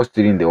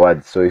mostly in the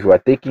words. So if you are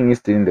taking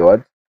history in the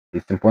words,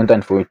 it's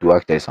important for you to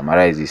actually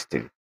summarize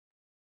history.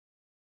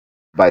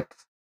 But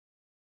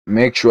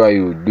make sure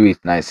you do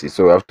it nicely.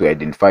 So you have to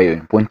identify your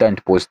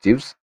important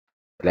positives,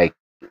 like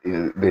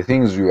the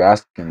things you were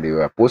asking, they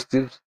were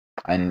positives,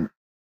 and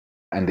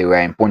they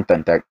were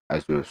important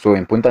as well. So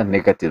important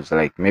negatives,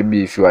 like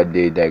maybe if you had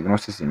the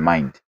diagnosis in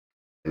mind,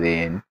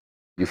 then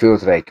you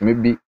felt like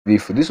maybe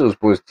if this was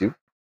positive,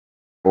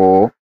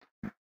 or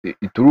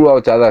it rule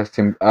out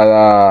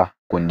other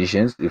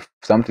conditions. If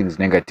something is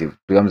negative, it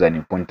becomes an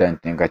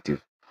important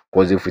negative.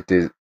 Because if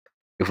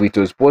it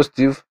was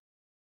positive,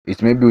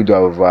 it maybe would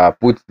have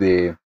put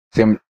the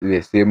same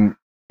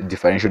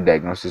differential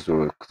diagnosis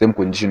or same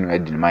condition we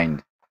had in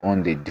mind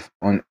on the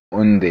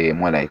on the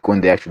more like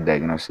on the actual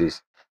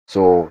diagnosis.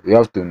 So you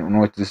have to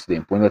notice the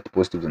important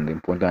positives and the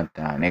important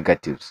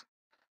negatives.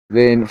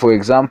 Then, for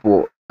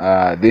example,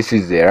 this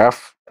is a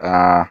rough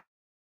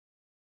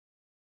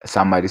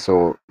summary.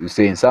 So you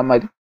say in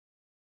summary,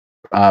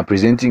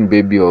 presenting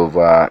baby of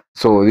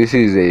so this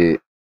is a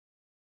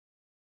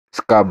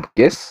scab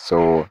case.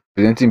 So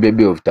presenting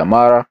baby of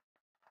Tamara,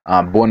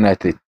 born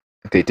at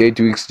 38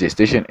 weeks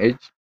gestation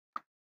age.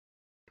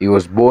 He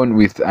was born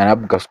with an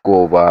APGAR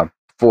score of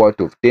 4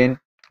 out of 10,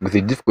 with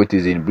the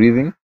difficulties in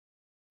breathing,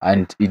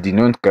 and he did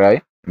not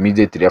cry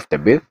immediately after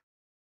birth.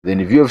 The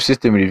review of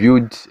system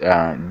reviewed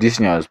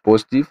dyspnea was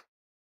positive,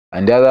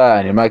 and the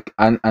other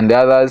and the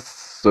others,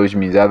 so which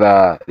means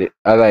other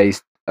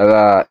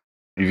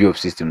review of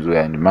systems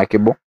were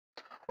remarkable.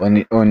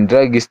 On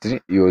drug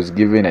history, he was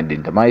given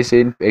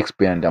adendamycin,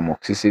 XP, and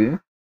amoxicillin.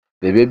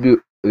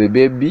 The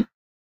baby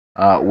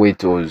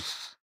weight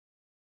was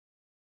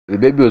the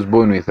baby was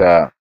born with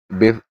a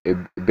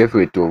birth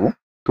weight of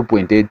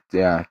 2.8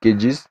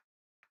 kgs,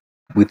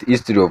 with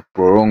history of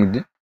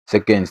prolonged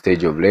second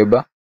stage of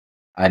labor,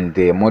 and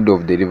the mode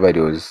of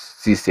delivery was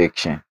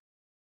C-section.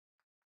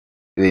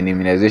 The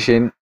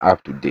immunization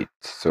up to date.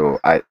 So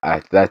at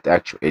that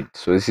actual age.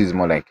 So this is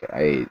more like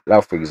a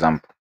love, for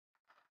example.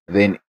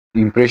 Then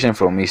impression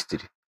from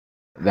history.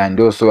 Then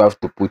you also have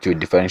to put your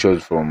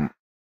differentials from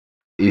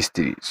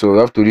history. So you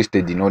have to list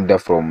it in order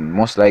from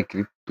most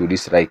likely to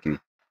least likely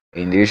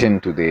in relation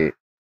to the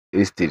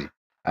history.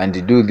 And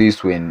you do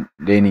this when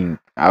learning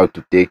how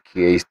to take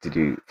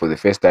history for the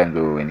first time,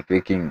 or when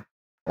clicking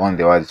on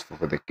the words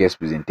for the case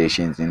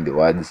presentations in the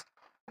words.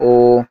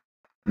 Or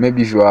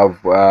maybe if you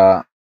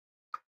have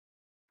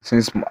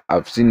since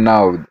I've seen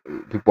now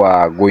people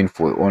are going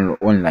for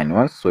online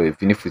ones. So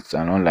even if it's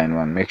an online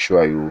one, make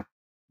sure you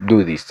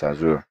do this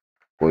as well,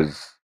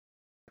 because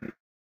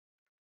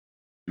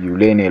you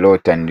learn a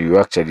lot and you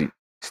actually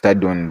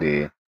study on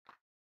the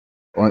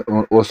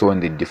also on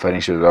the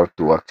differentials. You have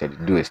to actually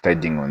do a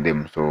studying on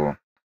them. So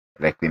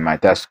like they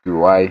might ask you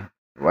why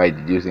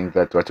did you think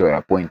that, what were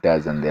your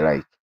pointers and the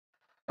like.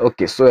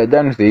 Okay, so we're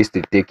done with the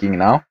history taking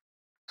now.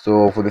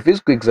 So for the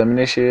physical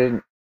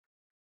examination,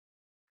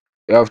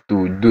 you have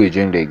to do a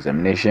general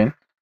examination.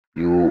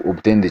 You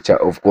obtain the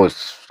child, of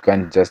course, you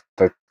can't just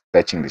start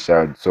touching the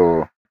child.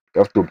 So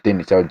you have to obtain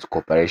the child's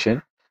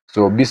cooperation.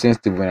 So be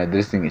sensitive when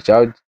addressing a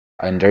child,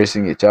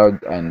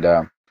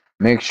 and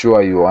make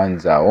sure your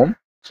hands are home.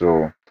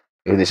 So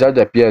if the child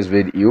appears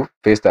very ill,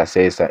 first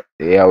assess the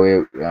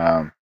airway,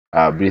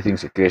 breathing,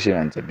 secretion,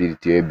 and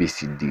stability,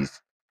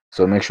 ABCDs.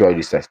 So make sure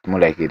you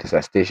more like a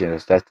resuscitation,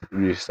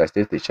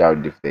 resuscitate the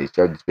child if the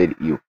child is very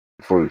ill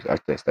before you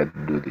actually start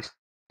to do this.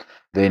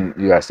 Then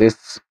you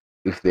assess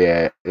if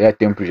their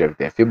temperature, if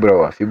they're febrile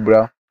or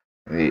febrile,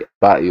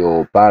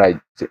 your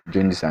para,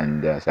 jaundice,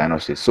 and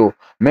cyanosis. So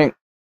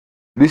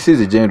this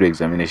is a general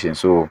examination.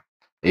 So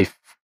if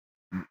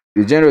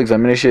the general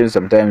examination,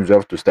 sometimes you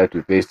have to start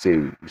with, let's say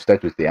you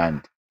start with the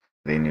hand,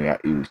 then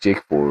you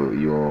check for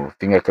your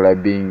finger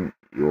clubbing,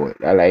 your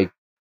like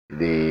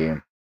the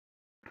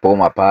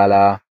palmar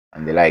pala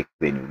and the like.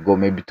 Then you go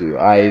maybe to your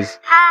eyes,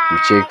 you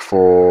check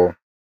for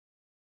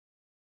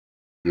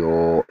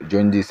your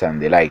jaundice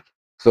and the like.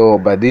 So,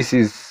 but this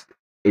is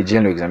a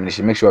general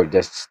examination. Make sure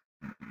just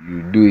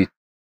you do it.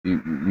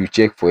 You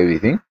check for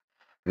everything.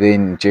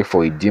 Then check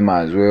for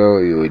edema as well,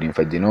 your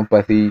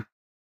lymphadenopathy,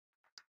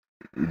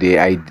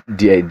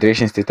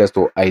 dehydration status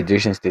or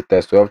hydration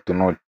status. You have to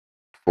know,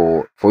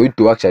 for you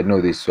to actually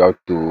know this, you have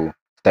to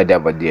study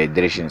about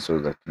dehydration so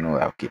that you know,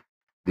 okay,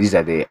 these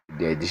are the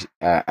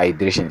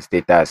hydration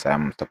status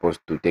I'm supposed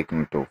to take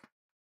note of.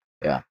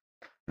 Yeah.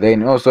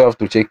 Then you also have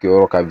to check your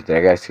oral cavity.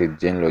 Like I said,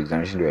 general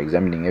examination, you're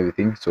examining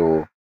everything.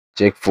 So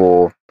check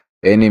for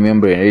any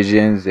membrane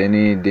lesions,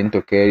 any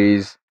dental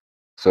caries.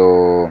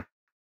 So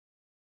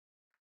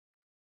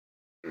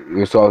you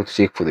also have to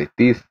check for the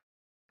teeth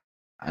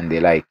and the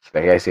like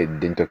I said,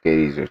 dental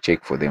caries, you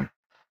check for them.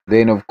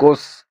 Then of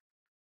course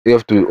you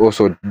have to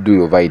also do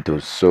your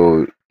vitals.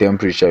 So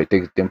temperature, you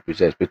take the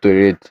temperature,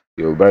 respiratory rate,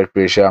 your blood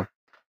pressure,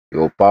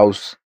 your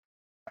pulse,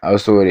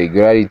 also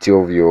regularity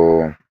of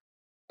your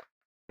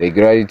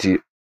regularity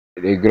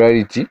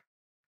regularity.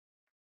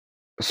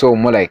 So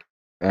more like,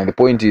 and the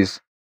point is,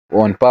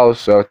 on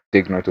pulse, you have to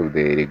take note of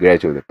the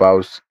regularity of the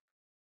pulse.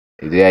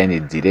 Is there any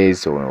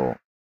delays or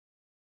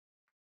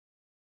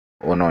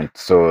not?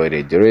 So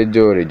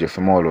radio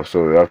femoral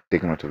also, you have to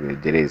take note of the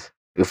delays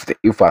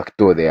if at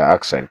all they are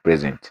actually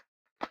present.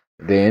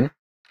 Then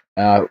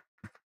uh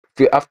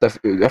after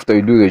after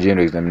you do the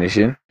general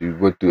examination, you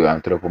go to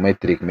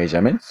anthropometric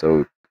measurements.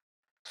 So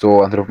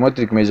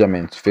anthropometric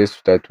measurements first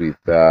start with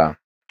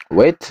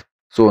weight.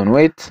 So on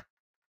weight,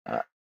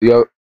 uh, you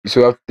have, so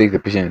you have to take the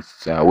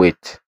patient's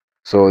weight.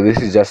 So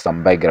this is just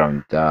some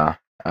background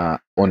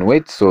on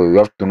weight. So you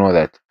have to know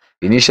that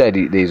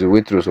initially there is a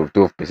weight loss of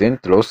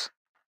 12% loss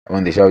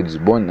when the child is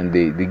born, and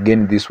they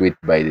gain this weight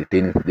by the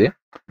 10th day.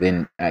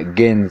 Then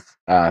gains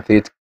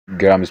 30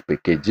 grams per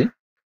kg,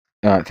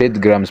 30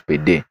 grams per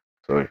day.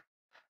 Sorry.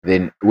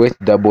 Then weight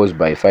doubles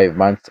by 5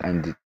 months,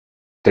 and it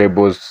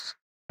trebles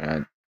uh,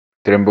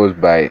 trembles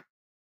by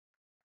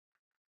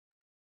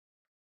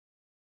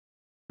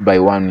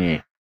 1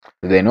 year.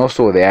 Then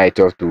also the height,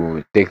 you have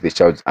to take the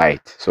child's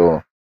height.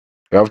 So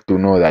you have to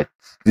know that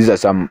these are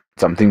some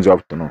things you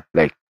have to know.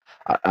 Like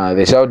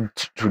the child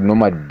should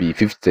normally be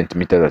 50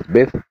 centimeters at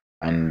birth,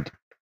 and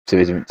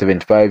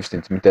 75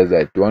 centimeters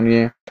at 1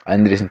 year,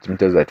 100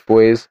 centimeters at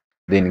 4 years.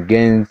 Then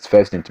gains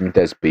 5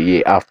 centimeters per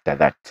year after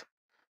that.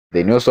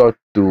 Then you also have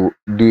to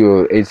do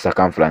your edge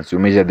circumference. You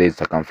measure the edge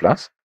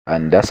circumference,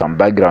 and that's some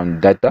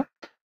background data.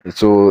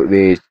 So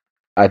the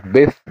at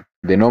birth,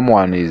 the normal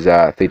one is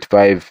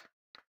 35.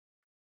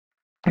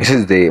 This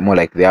is the more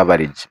like the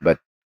average, but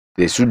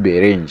there should be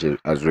a range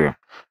as well.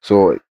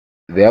 So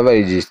the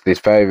average is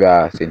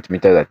 35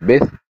 centimeters at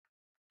birth.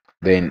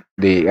 Then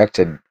they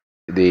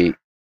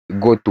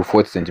go to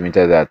 40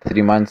 centimeters at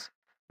 3 months.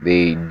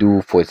 They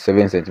do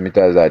 47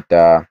 centimeters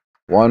at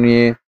 1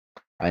 year,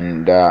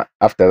 and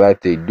after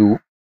that they do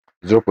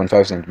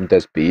 0.5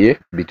 centimeters per year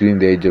between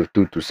the age of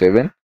 2 to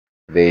 7.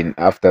 Then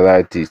after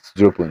that it's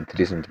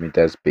 0.3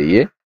 centimeters per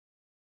year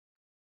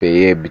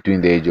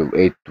between the age of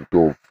 8 to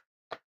 12.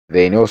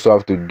 Then you also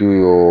have to do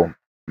your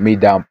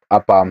mid arm,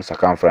 upper arm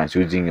circumference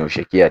using your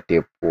Shakia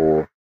tape,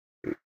 or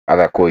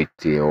other call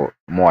it or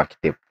Moak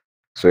tape.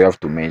 So you have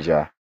to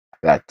measure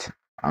that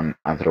on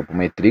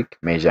anthropometric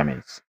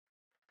measurements.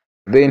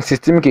 Then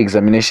systemic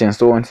examination.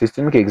 So on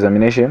systemic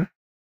examination,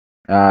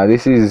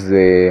 this is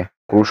the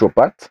crucial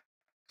part.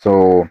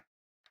 So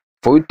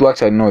for you to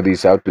actually know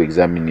this, how to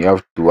examine, you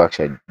have to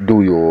actually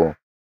do your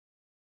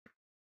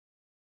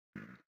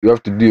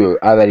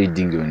other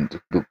readings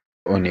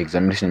on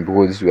examination,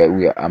 because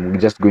I'm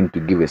just going to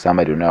give a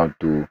summary now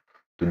to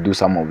do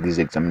some of these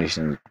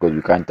examinations, because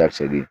we can't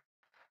actually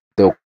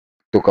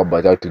talk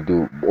about how to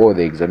do all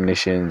the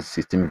examinations,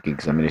 systemic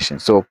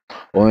examinations. So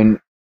on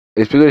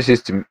respiratory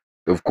system,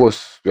 of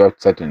course, you have to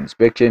start an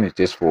inspection. It's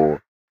just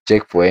for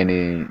check for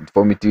any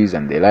deformities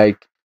and the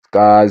like,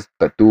 scars,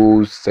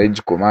 tattoos,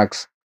 surgical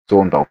marks. So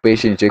on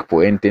palpation, check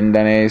for any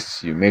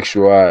tenderness. You make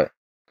sure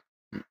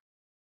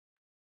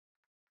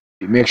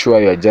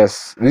you are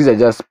just, these are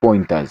just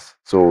pointers.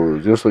 So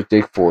you also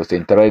check for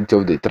centrality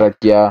of the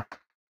trachea,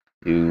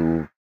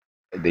 you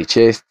the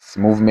chest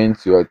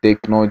movements. You will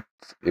take note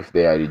if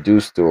they are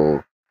reduced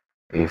or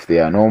if they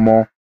are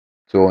normal.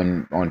 So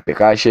on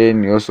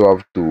percussion, you also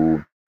have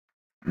to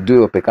do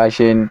your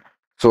percussion.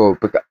 So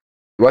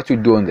what you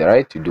do on the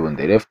right, you do on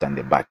the left and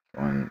the back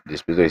on the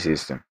respiratory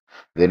system.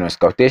 Then on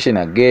sculptation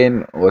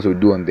again, what you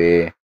do on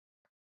the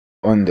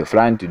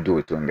front, you do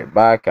it on the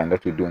back, and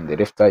what you do on the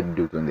left side, you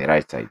do it on the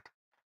right side.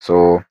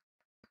 So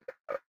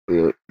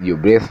your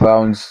breath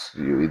sounds,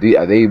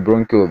 are they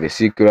bronchial or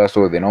vesicular?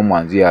 So the normal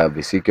ones here are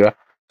vesicular.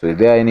 So is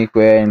there any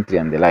clear entry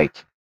and the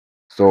like?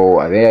 So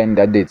are there any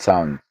that did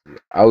sound?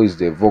 How is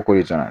the vocal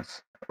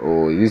resonance?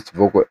 Or is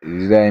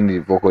there any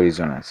vocal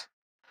resonance?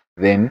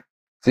 Then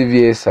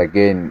CVS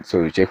again,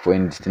 so you check for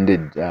any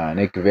distended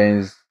neck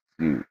veins,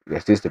 you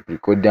assess the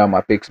precordium,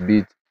 apex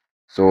beat.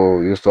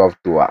 So you also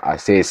have to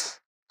assess.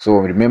 So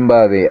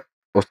remember the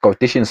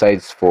auscultation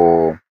sites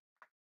for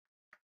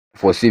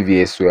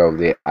CVS, we have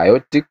the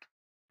aortic,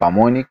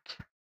 pulmonic,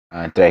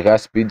 and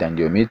tricuspid, and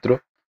diametro.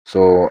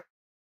 So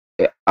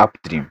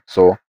upstream.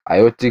 So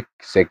aortic,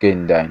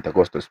 second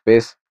intercostal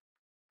space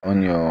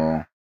on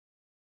your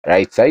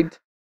right side.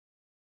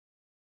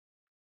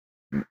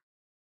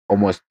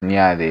 almost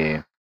near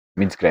the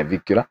mid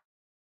clavicular.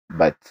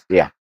 But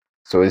yeah,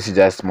 so this is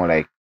just more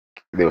like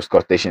the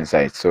auscultation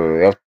sites. So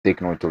you have to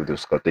take note of the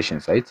auscultation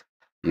sites,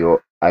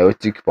 your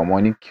aortic,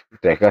 pulmonic,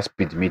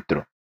 tricuspid,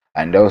 mitral.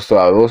 And also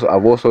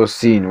I've also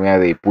seen where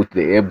they put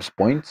the Ebbs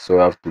point, so you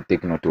have to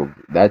take note of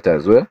that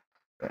as well,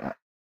 uh,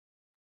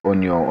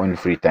 on your own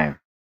free time.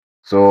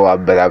 So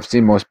but I've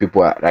seen most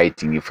people are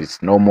writing if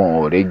it's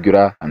normal or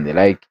regular and the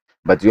like,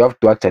 but you have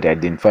to actually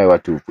identify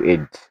what you've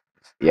added.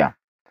 Yeah.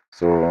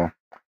 So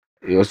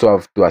you also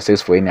have to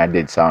assess for any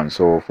added sound.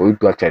 So for you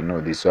to actually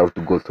know this, you have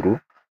to go through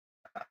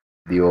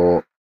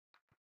your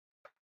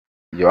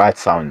heart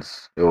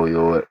sounds,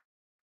 your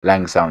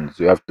lung sounds.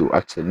 You have to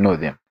actually know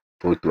them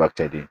for you to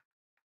actually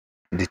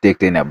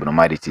detect any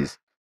abnormalities.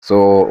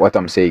 So what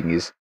I'm saying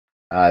is,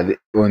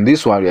 on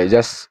this one we are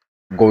just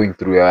going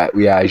through.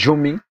 We are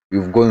assuming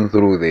we've gone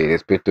through the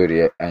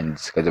respiratory and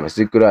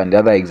cardiovascular and the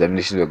other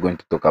examinations we're going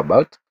to talk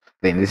about.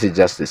 Then this is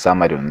just a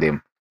summary on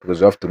them, because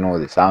you have to know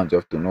the sounds, you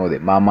have to know the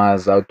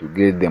murmurs, how to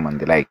grade them and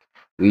the like,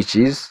 which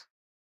is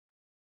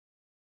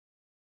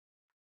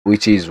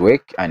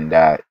work, and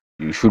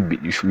you should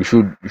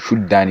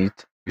done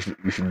it.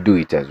 You should do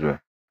it as well.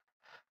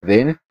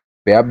 Then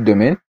the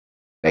abdomen,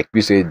 like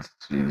we said,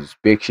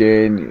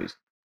 inspection is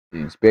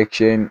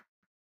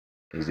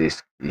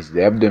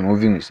the abdomen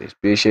moving with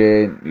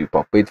inspection. You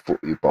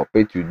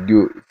palpate, you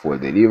do for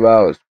the liver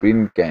or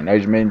spleen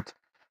enlargement.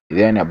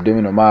 Then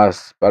abdominal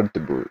mass,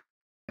 palpable,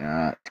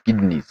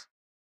 kidneys,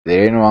 the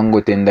renal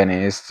angle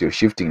tenderness, your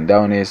shifting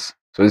downness.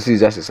 So this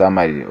is just a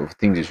summary of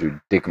things you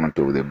should take note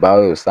of, the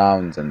bowel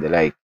sounds and the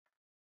like.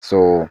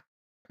 So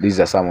these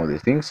are some of the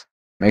things.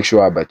 Make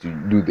sure but you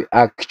do the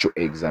actual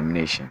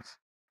examinations.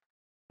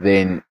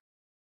 Then,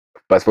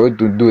 but for you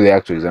to do the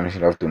actual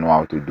examination, you have to know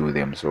how to do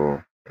them.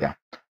 So yeah.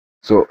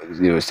 So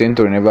your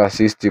central nervous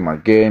system,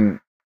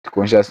 again,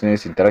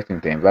 consciousness, interacting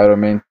with the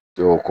environment,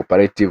 or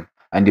cooperative.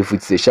 And if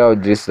it's a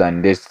child less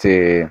than, let's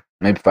say,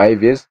 maybe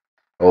 5 years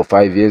or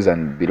 5 years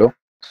and below,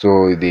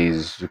 so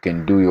there's you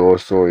can do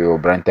also your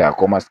Brantire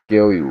coma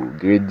scale. You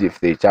grade if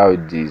the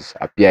child is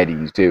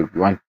appearing. So you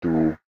want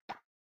to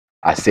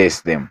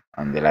assess them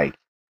and the like.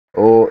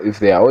 Or if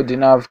they are old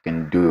enough, you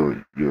can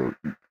do your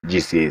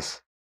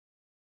GCS.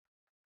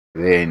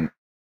 Then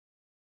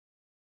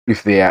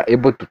if they are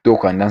able to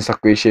talk and answer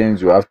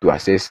questions, you have to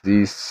assess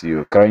this,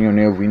 your cranial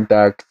nerve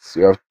intact.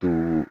 You have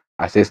to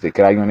assess the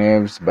cranial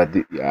nerves. But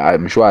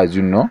I'm sure, as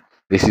you know,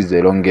 this is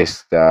the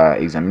longest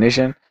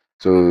examination.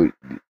 So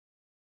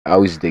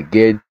how is the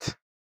gait?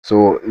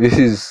 So this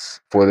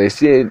is for the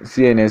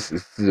CNS.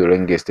 This is the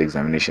longest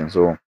examination.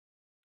 So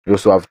you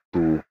also have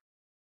to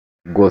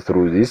go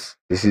through this.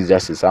 This is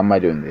just a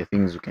summary on the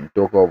things you can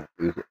talk of,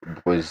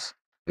 because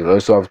you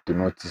also have to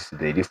notice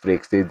the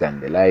reflexes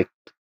and the like,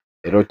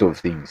 a lot of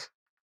things.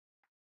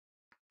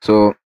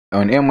 So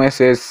on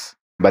MSS,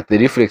 but the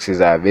reflexes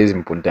are very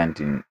important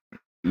in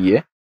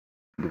here,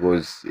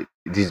 because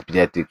this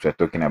pediatrics we're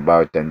talking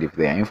about, and if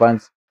they are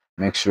infants,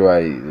 make sure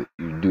you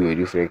do a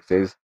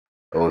reflexes,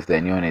 or if they're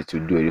neonates,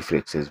 you do a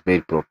reflexes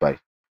very properly.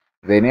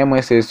 Then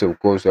MSS, of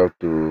course, you have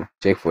to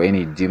check for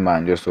any edema,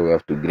 and also you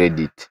have to grade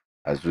it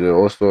as well.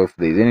 Also, if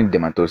there's any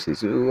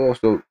dermatosis, you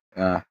also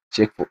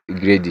check for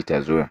grade it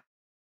as well.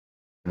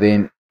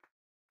 Then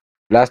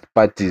last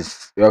part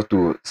is you have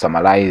to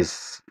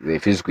summarize the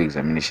physical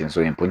examination.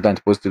 So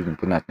important positives,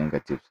 important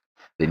negatives.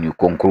 Then you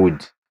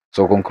conclude.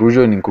 So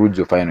conclusion includes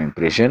your final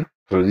impression.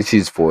 So this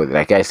is for,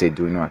 like I said,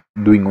 doing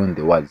on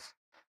the words.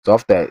 So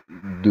after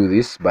you do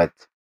this, but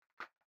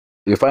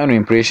your final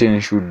impression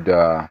should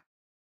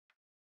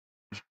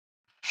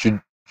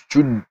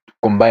should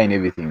combine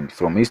everything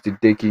from history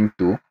taking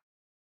to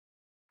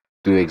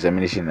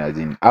examination, as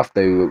in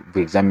after you've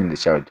examined the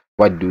child,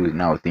 what do you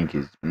now think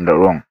is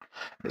wrong?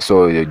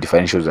 So the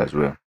differentials as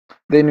well.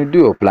 Then you do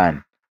your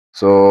plan.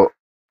 So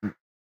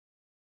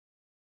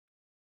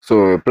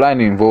a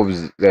plan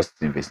involves just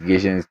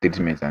investigations,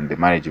 treatment, and the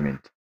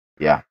management.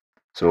 Yeah.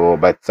 So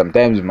but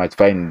sometimes you might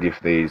find if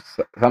there is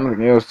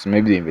something else,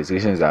 maybe the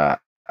investigations are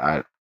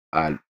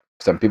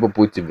some people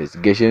put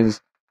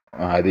investigations,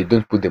 they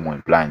don't put them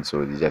on plan,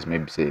 so they just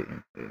maybe say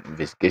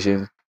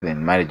investigations,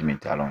 then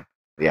management alone.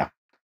 Yeah.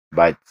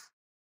 But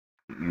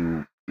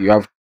you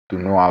have to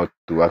know how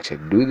to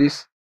actually do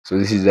this. So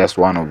this is just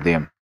one of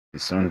them.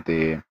 This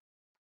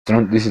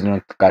is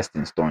not cast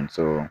in stone.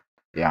 So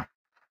yeah.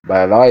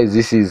 But otherwise,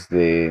 this is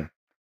the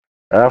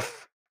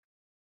rough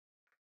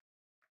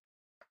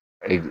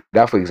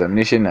rough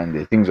examination and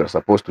the things you're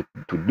supposed to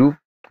do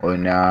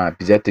on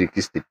pediatric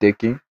history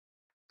taking.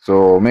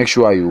 So make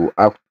sure you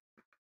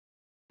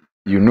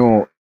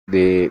know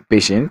the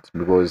patient,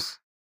 because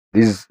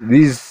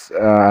these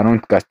are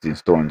not cast in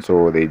stone.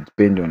 So they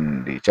depend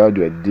on the child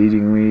you are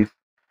dealing with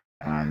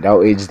and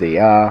how age they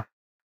are,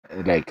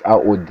 like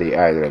how old they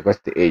are, like what's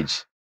the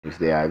age. If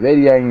they are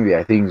very young, there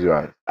are things you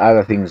are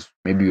other things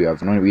maybe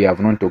we have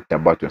not talked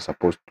about, you're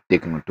supposed to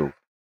take note of.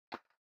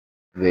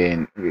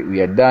 Then we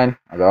are done.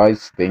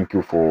 Otherwise, thank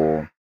you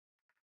for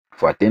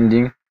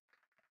attending.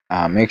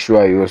 Make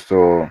sure you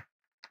also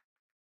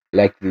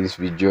like this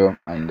video,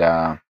 and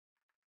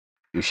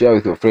you share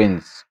with your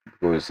friends,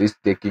 because risk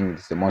taking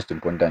is the most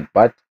important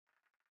part,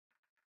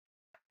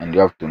 and you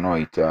have to know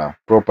it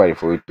properly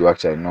for you to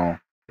actually know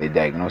the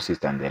diagnosis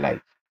and the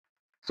like.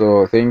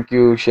 So thank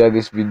you. Share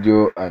this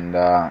video and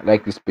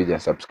like this page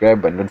and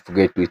subscribe, and don't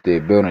forget to hit the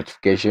bell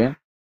notification.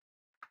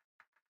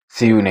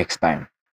 See you next time.